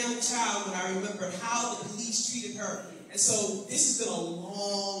very young child when I remembered how the police treated her. And so this has been a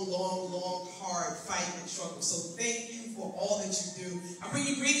long, hard fight and struggle. So thank you for all that you do. I bring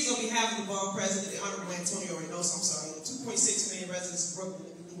you greetings on behalf of the borough president, the Honorable Antonio Reynoso. I'm sorry, the 2.6 million residents of Brooklyn.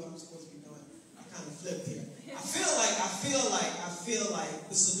 Let me do what I'm supposed to be doing. I kind of flipped here. I feel like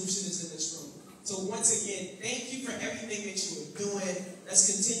the solution is in this room. So once again, thank you for everything that you are doing.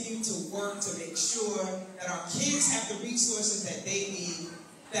 Let's continue to work to make sure that our kids have the resources that they need,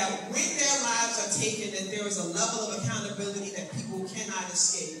 that when their lives are taken, that there is a level of accountability that people cannot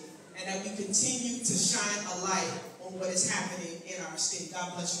escape, and that we continue to shine a light on what is happening in our state.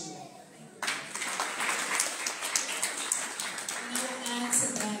 God bless you all. And I will add to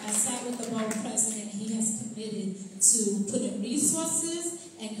that, I sat with the borough president, and he has committed to putting resources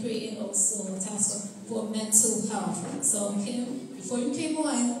and creating also a task force for mental health. So Kim, before you came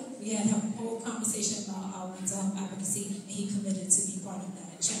on, we had a whole conversation about our mental health advocacy, and he committed to be part of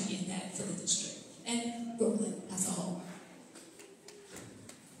that, champion that for the district and Brooklyn as a whole.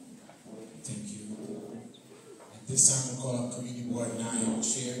 Thank you. At this time, we'll call up Community Board 9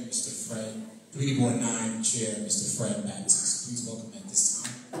 Chair, Mr. Fred. Community Board 9 Chair, Mr. Fred Baptist. Please welcome at this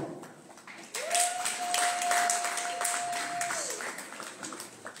time.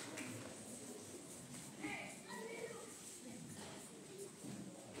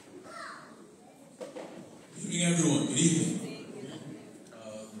 Good evening, everyone. Good evening.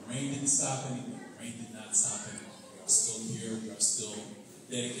 The rain didn't stop anything. The rain did not stop anything. We are still here. We are still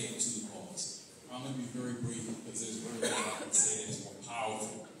dedicated to the cause. I'm going to be very brief because there's very little I can say that is more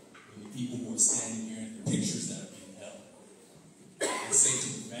powerful than the people who are standing here and the pictures that are being held. I say to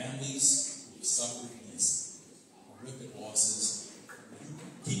the families who have suffered these horrific losses,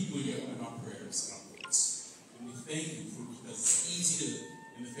 keep you in our prayers and our thoughts. And we thank you because it's easy to,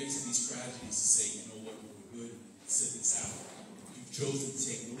 in the face of these tragedies, to say, you know what, we're good, sit this out. You've chosen to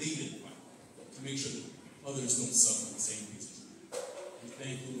take the lead in the fight to make sure that others don't suffer the same things as you. We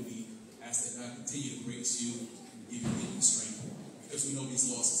thank you, and we ask that God continue to grace you and give you the strength, because we know these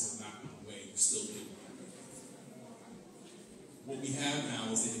losses have not gone away. You're still here. What we have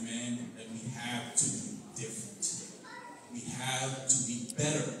now is a demand that we have to be different. We have to be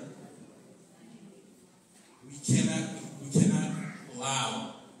better. We cannot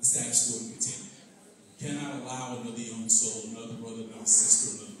allow the status quo to continue. We cannot allow another young soul, another brother, another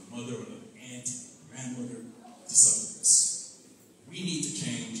sister, another mother, another aunt, grandmother to suffer this. We need to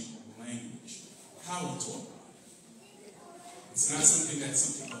change the language, how we talk about it. It's not something that's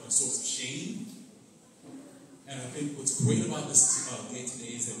something of a source of shame. And I think what's great about this day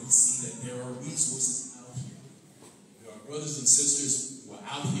today is that we see that there are resources out here. There are brothers and sisters who are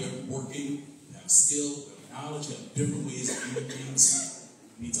out here working, who have skill, who have knowledge, who have different ways of doing things.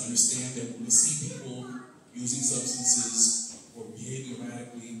 We need to understand that when we see people using substances or behaving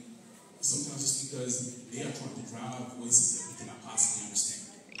erratically, sometimes it's because they are trying to drown out voices that we cannot possibly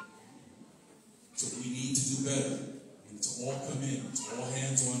understand. So we need to do better. We need to all come in, to all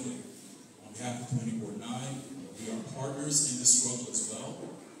hands on deck. On behalf of Community Board 9, we are partners in this struggle as well.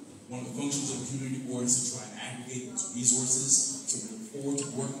 One of the functions of the Community Board is to try and aggregate those resources. So we look forward to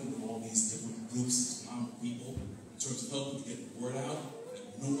working with all these different groups, these phenomenal people, in terms of helping to get the word out that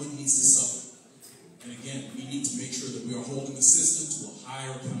no one needs to suffer. And again, we need to make sure that we are holding the system to a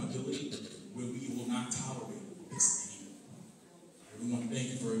higher accountability where we will not tolerate this anymore. Everyone,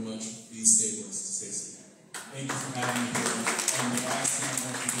 thank you very much. Please stay with us to stay safe. Thank you for having me here. And the last thing I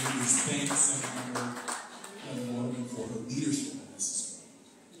want to do is thank Senator Morgan for her leadership in this.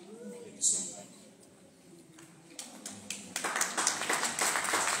 Thank you so much.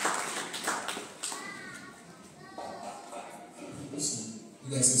 So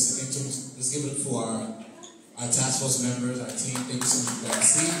you guys can sit into us. Let's give it for our task force members, our team. Thank you so much,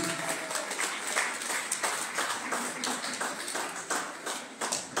 guys.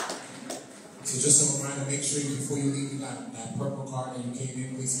 To just a reminder, make sure before you leave, you got that purple card that you came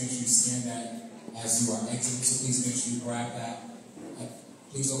in. Please make sure you scan that as you are exiting. So please make sure you grab that.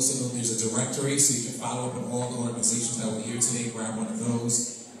 Please also know there's a directory so you can follow up on all the organizations that were here today. Grab one of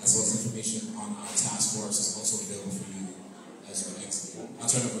those, as well as information on our task force is also available for you as you exit. I'll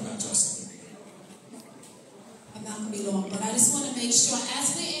turn it over back to Justin. I'm not going to be long, but I just want to make sure,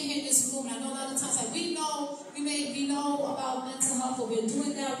 as we're in here in this room, I know a lot of times, like we know about mental health, but we're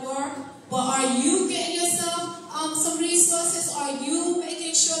doing that work, but are you getting yourself some resources? Are you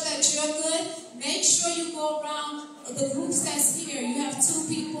making sure that you're good? Make sure you go around the groups that's here. You have 2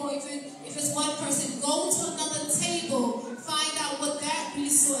 people, if it's 1 person, go to another table, find out what that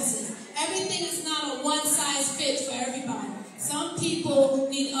resource is. Everything is not a one-size-fit for everybody. Some people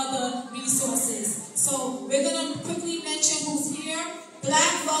need other resources. So we're going to quickly mention who's here.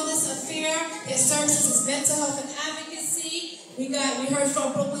 Black Wellness Affair, their services is mental health and advocacy. We heard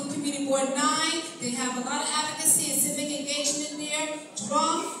from Brooklyn Community Board 9. They have a lot of advocacy and civic engagement there.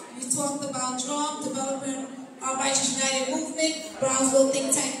 DRUM, we talked about DRUM, Developing Our Righteous United Movement. Brownsville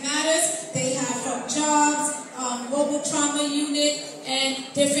Think Tank Matters. They have Help Jobs, Mobile Trauma Unit, and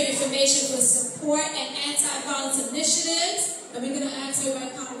different information for support and anti-violence initiatives. And we're going to ask everybody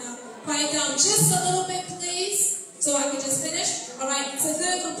to quiet down just a little bit, please, so I can just finish. All right, so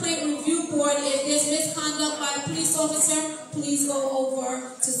the Complaint Review Board, if there's misconduct by a police officer, please go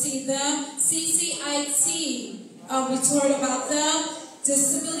over to see them. CCIT, we heard about them.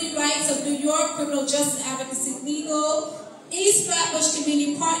 Disability Rights of New York, Criminal Justice Advocacy Legal. East Flatbush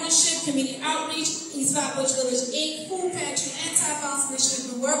Community Partnership, Community Outreach, East Flatbush Village Inc., Food Pantry, Anti-Violence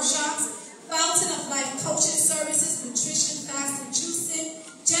Initiative and Workshops, Fountain of Life Coaching Services, Nutrition, Fast and Juicing,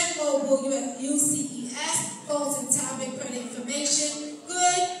 Gen Mobile, UCES, Phones and Tablet Credit Information,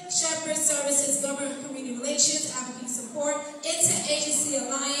 Good Shepherd Services, Government Community Relations, Advocacy Support, Interagency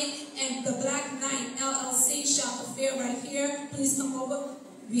Alliance, and the Black Knight LLC Shop Affair right here. Please come over.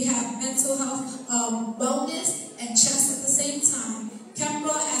 We have mental health, wellness, and chess at the same time.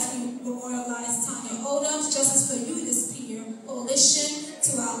 Kembra, as we memorialize Tanya Odoms, Justice for You this Peer Coalition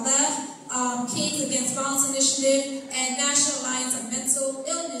to our left, Kings Against Violence Initiative, and National Alliance of Mental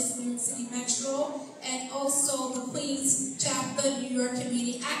Illness, New York City Metro, and also the Queens Chapter, New York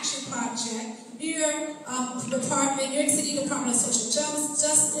Community Action Project, New York City Department of Social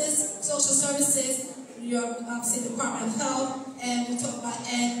Justice, Social Services, New York City Department of Health, and we talk about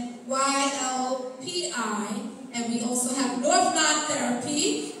NYLPI, and we also have Northline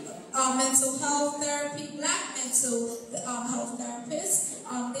Therapy, mental health therapy, Black mental health therapists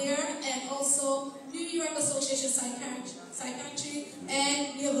there, and also New York Association of Psychiatry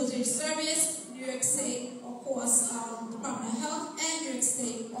and Rehabilitation Service, New York State, of course, Department of Health, and New York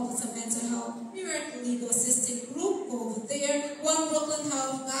State Office of Mental Health, New York Legal Assistant Group over there, One Brooklyn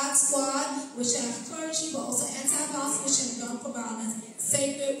Health, God Squad, which has clergy, but also anti-violence mission, young for violence,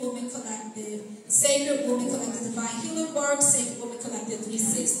 Sacred Women Collective, Divine Healing Work, Sacred Women Collective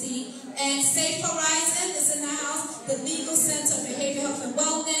 360, and Safe Horizon is in the house, the Legal Center of Behavioral Health and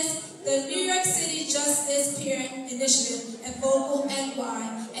Wellness, the New York City Justice Peer Initiative, and Vocal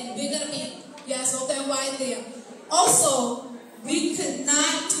NY, and we're going to be, yes, Vocal NY there. Also, we could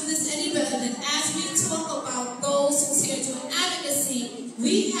not do this any better than as we talk about those who's here doing advocacy,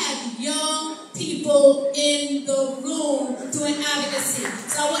 we have young people in the room doing advocacy.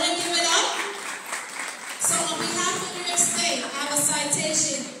 So I want to give it up. So on behalf of New York State, I have a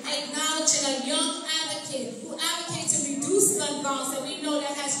citation acknowledging a young advocate who advocates to reduce gun violence that we know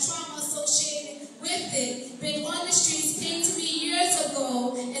that has trauma associated with it, been on the streets, came to me years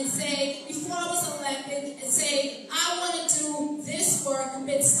ago and say, before I was elected, and say, I want to do this work,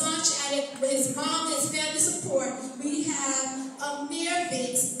 been staunch at it with his mom, his family support. We have Amir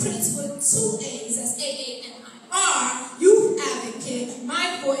Biggs, Prince with 2 A's, that's AANIR, youth advocate,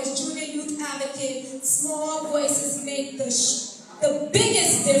 my voice, junior youth advocate, small voices make the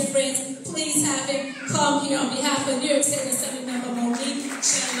biggest difference. Please have him come here on behalf of New York State Assembly Member Monique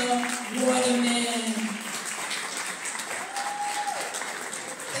Chandler Waterman.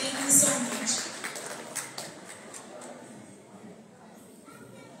 Thank you so much.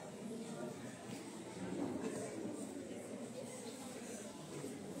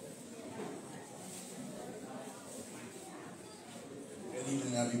 Good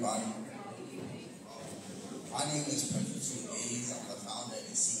evening, everybody. My name is Prince with 2 A's. I'm the founder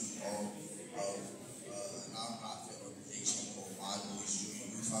and CEO of a nonprofit organization called My Boys Junior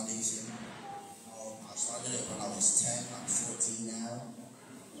Youth Foundation. I started it when I was 10. I'm 14 now.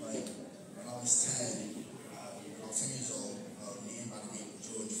 But when I was 10, when I was 10 years old, a man by the name of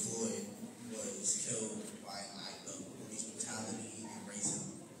George Floyd was killed by an act of police brutality and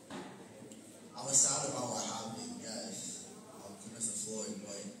racism. I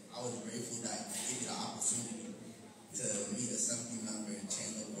I was grateful that I gave me the opportunity to meet a assembly member in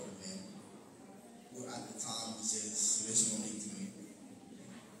Chandler, Waterman, who at the time was just Miss Monique to me.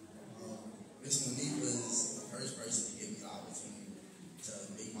 Miss Monique was the first person to give me the opportunity to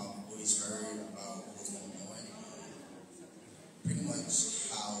make my voice heard about what was going on and pretty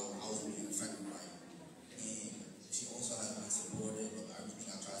much how I was being affected by it. And she also has been supportive of everything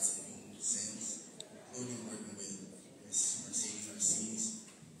I tried to do since, including working with Miss Mercedes Mercedes.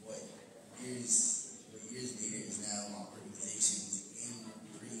 What years later is now my organization's in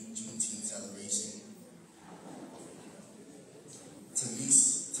pre-Juneteenth celebration. To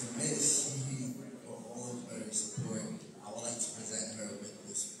miss for all of her support, I would like to present her with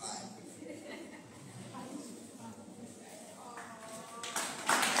this flag.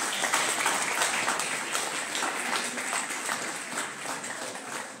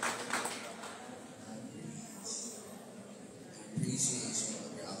 Appreciation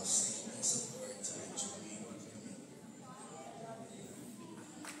of your outstanding support to the Jubilee community.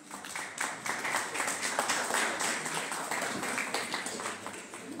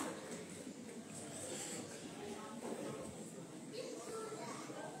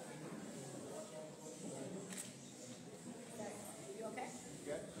 You okay?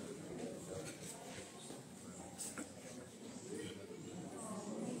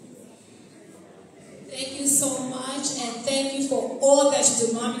 Thank you so much, and thank you for all that you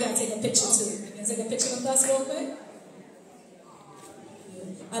do. Mom, you gotta take a picture too. You can take a picture with us real quick.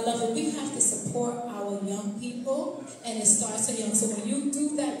 I love it. We have to support our young people, and it starts so young. So when you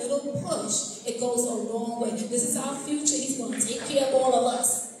do that little push, it goes a long way. This is our future. He's going to take care of all of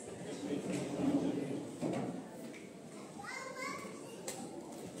us.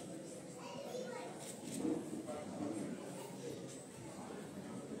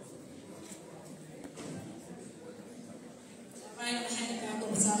 All right, I'm going to hand it back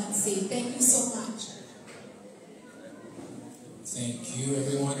over to RNC. Thank you so much. Thank you,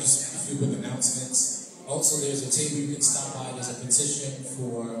 everyone. Just a few quick announcements. Also, there's a table you can stop by. There's a petition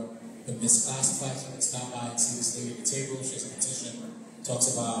for the misclassified. You can stop by and see this lady at the table. She has a petition.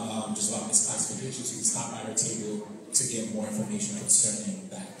 Talks about just about misclassification. So you can stop by her table to get more information concerning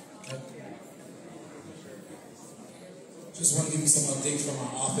that. Okay? Just want to give you some updates from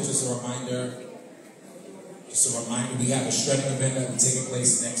our office. Just a reminder, we have a shredding event that will be taking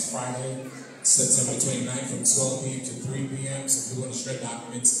place next Friday, September 29th from 12 p.m. to 3 p.m. So if you want to shred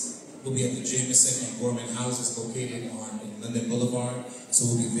documents, we'll be at the Jameson and Gorman houses located on Linden Boulevard. So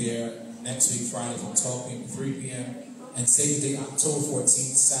we'll be there next week, Friday from 12 p.m. to 3 p.m. And same day, October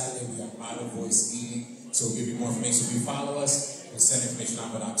 14th, Saturday, we have Bible Voice meeting. So we'll give you more information. If you follow us, we'll send information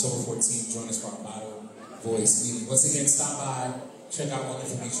out. But October 14th, join us for our Bible Voice meeting. Once again, stop by, check out all the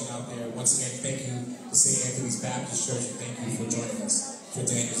information out there. Once again, thank you to St. Anthony's Baptist Church, and thank you for joining us for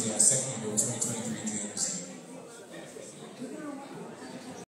Daniel's Day, our second annual 2020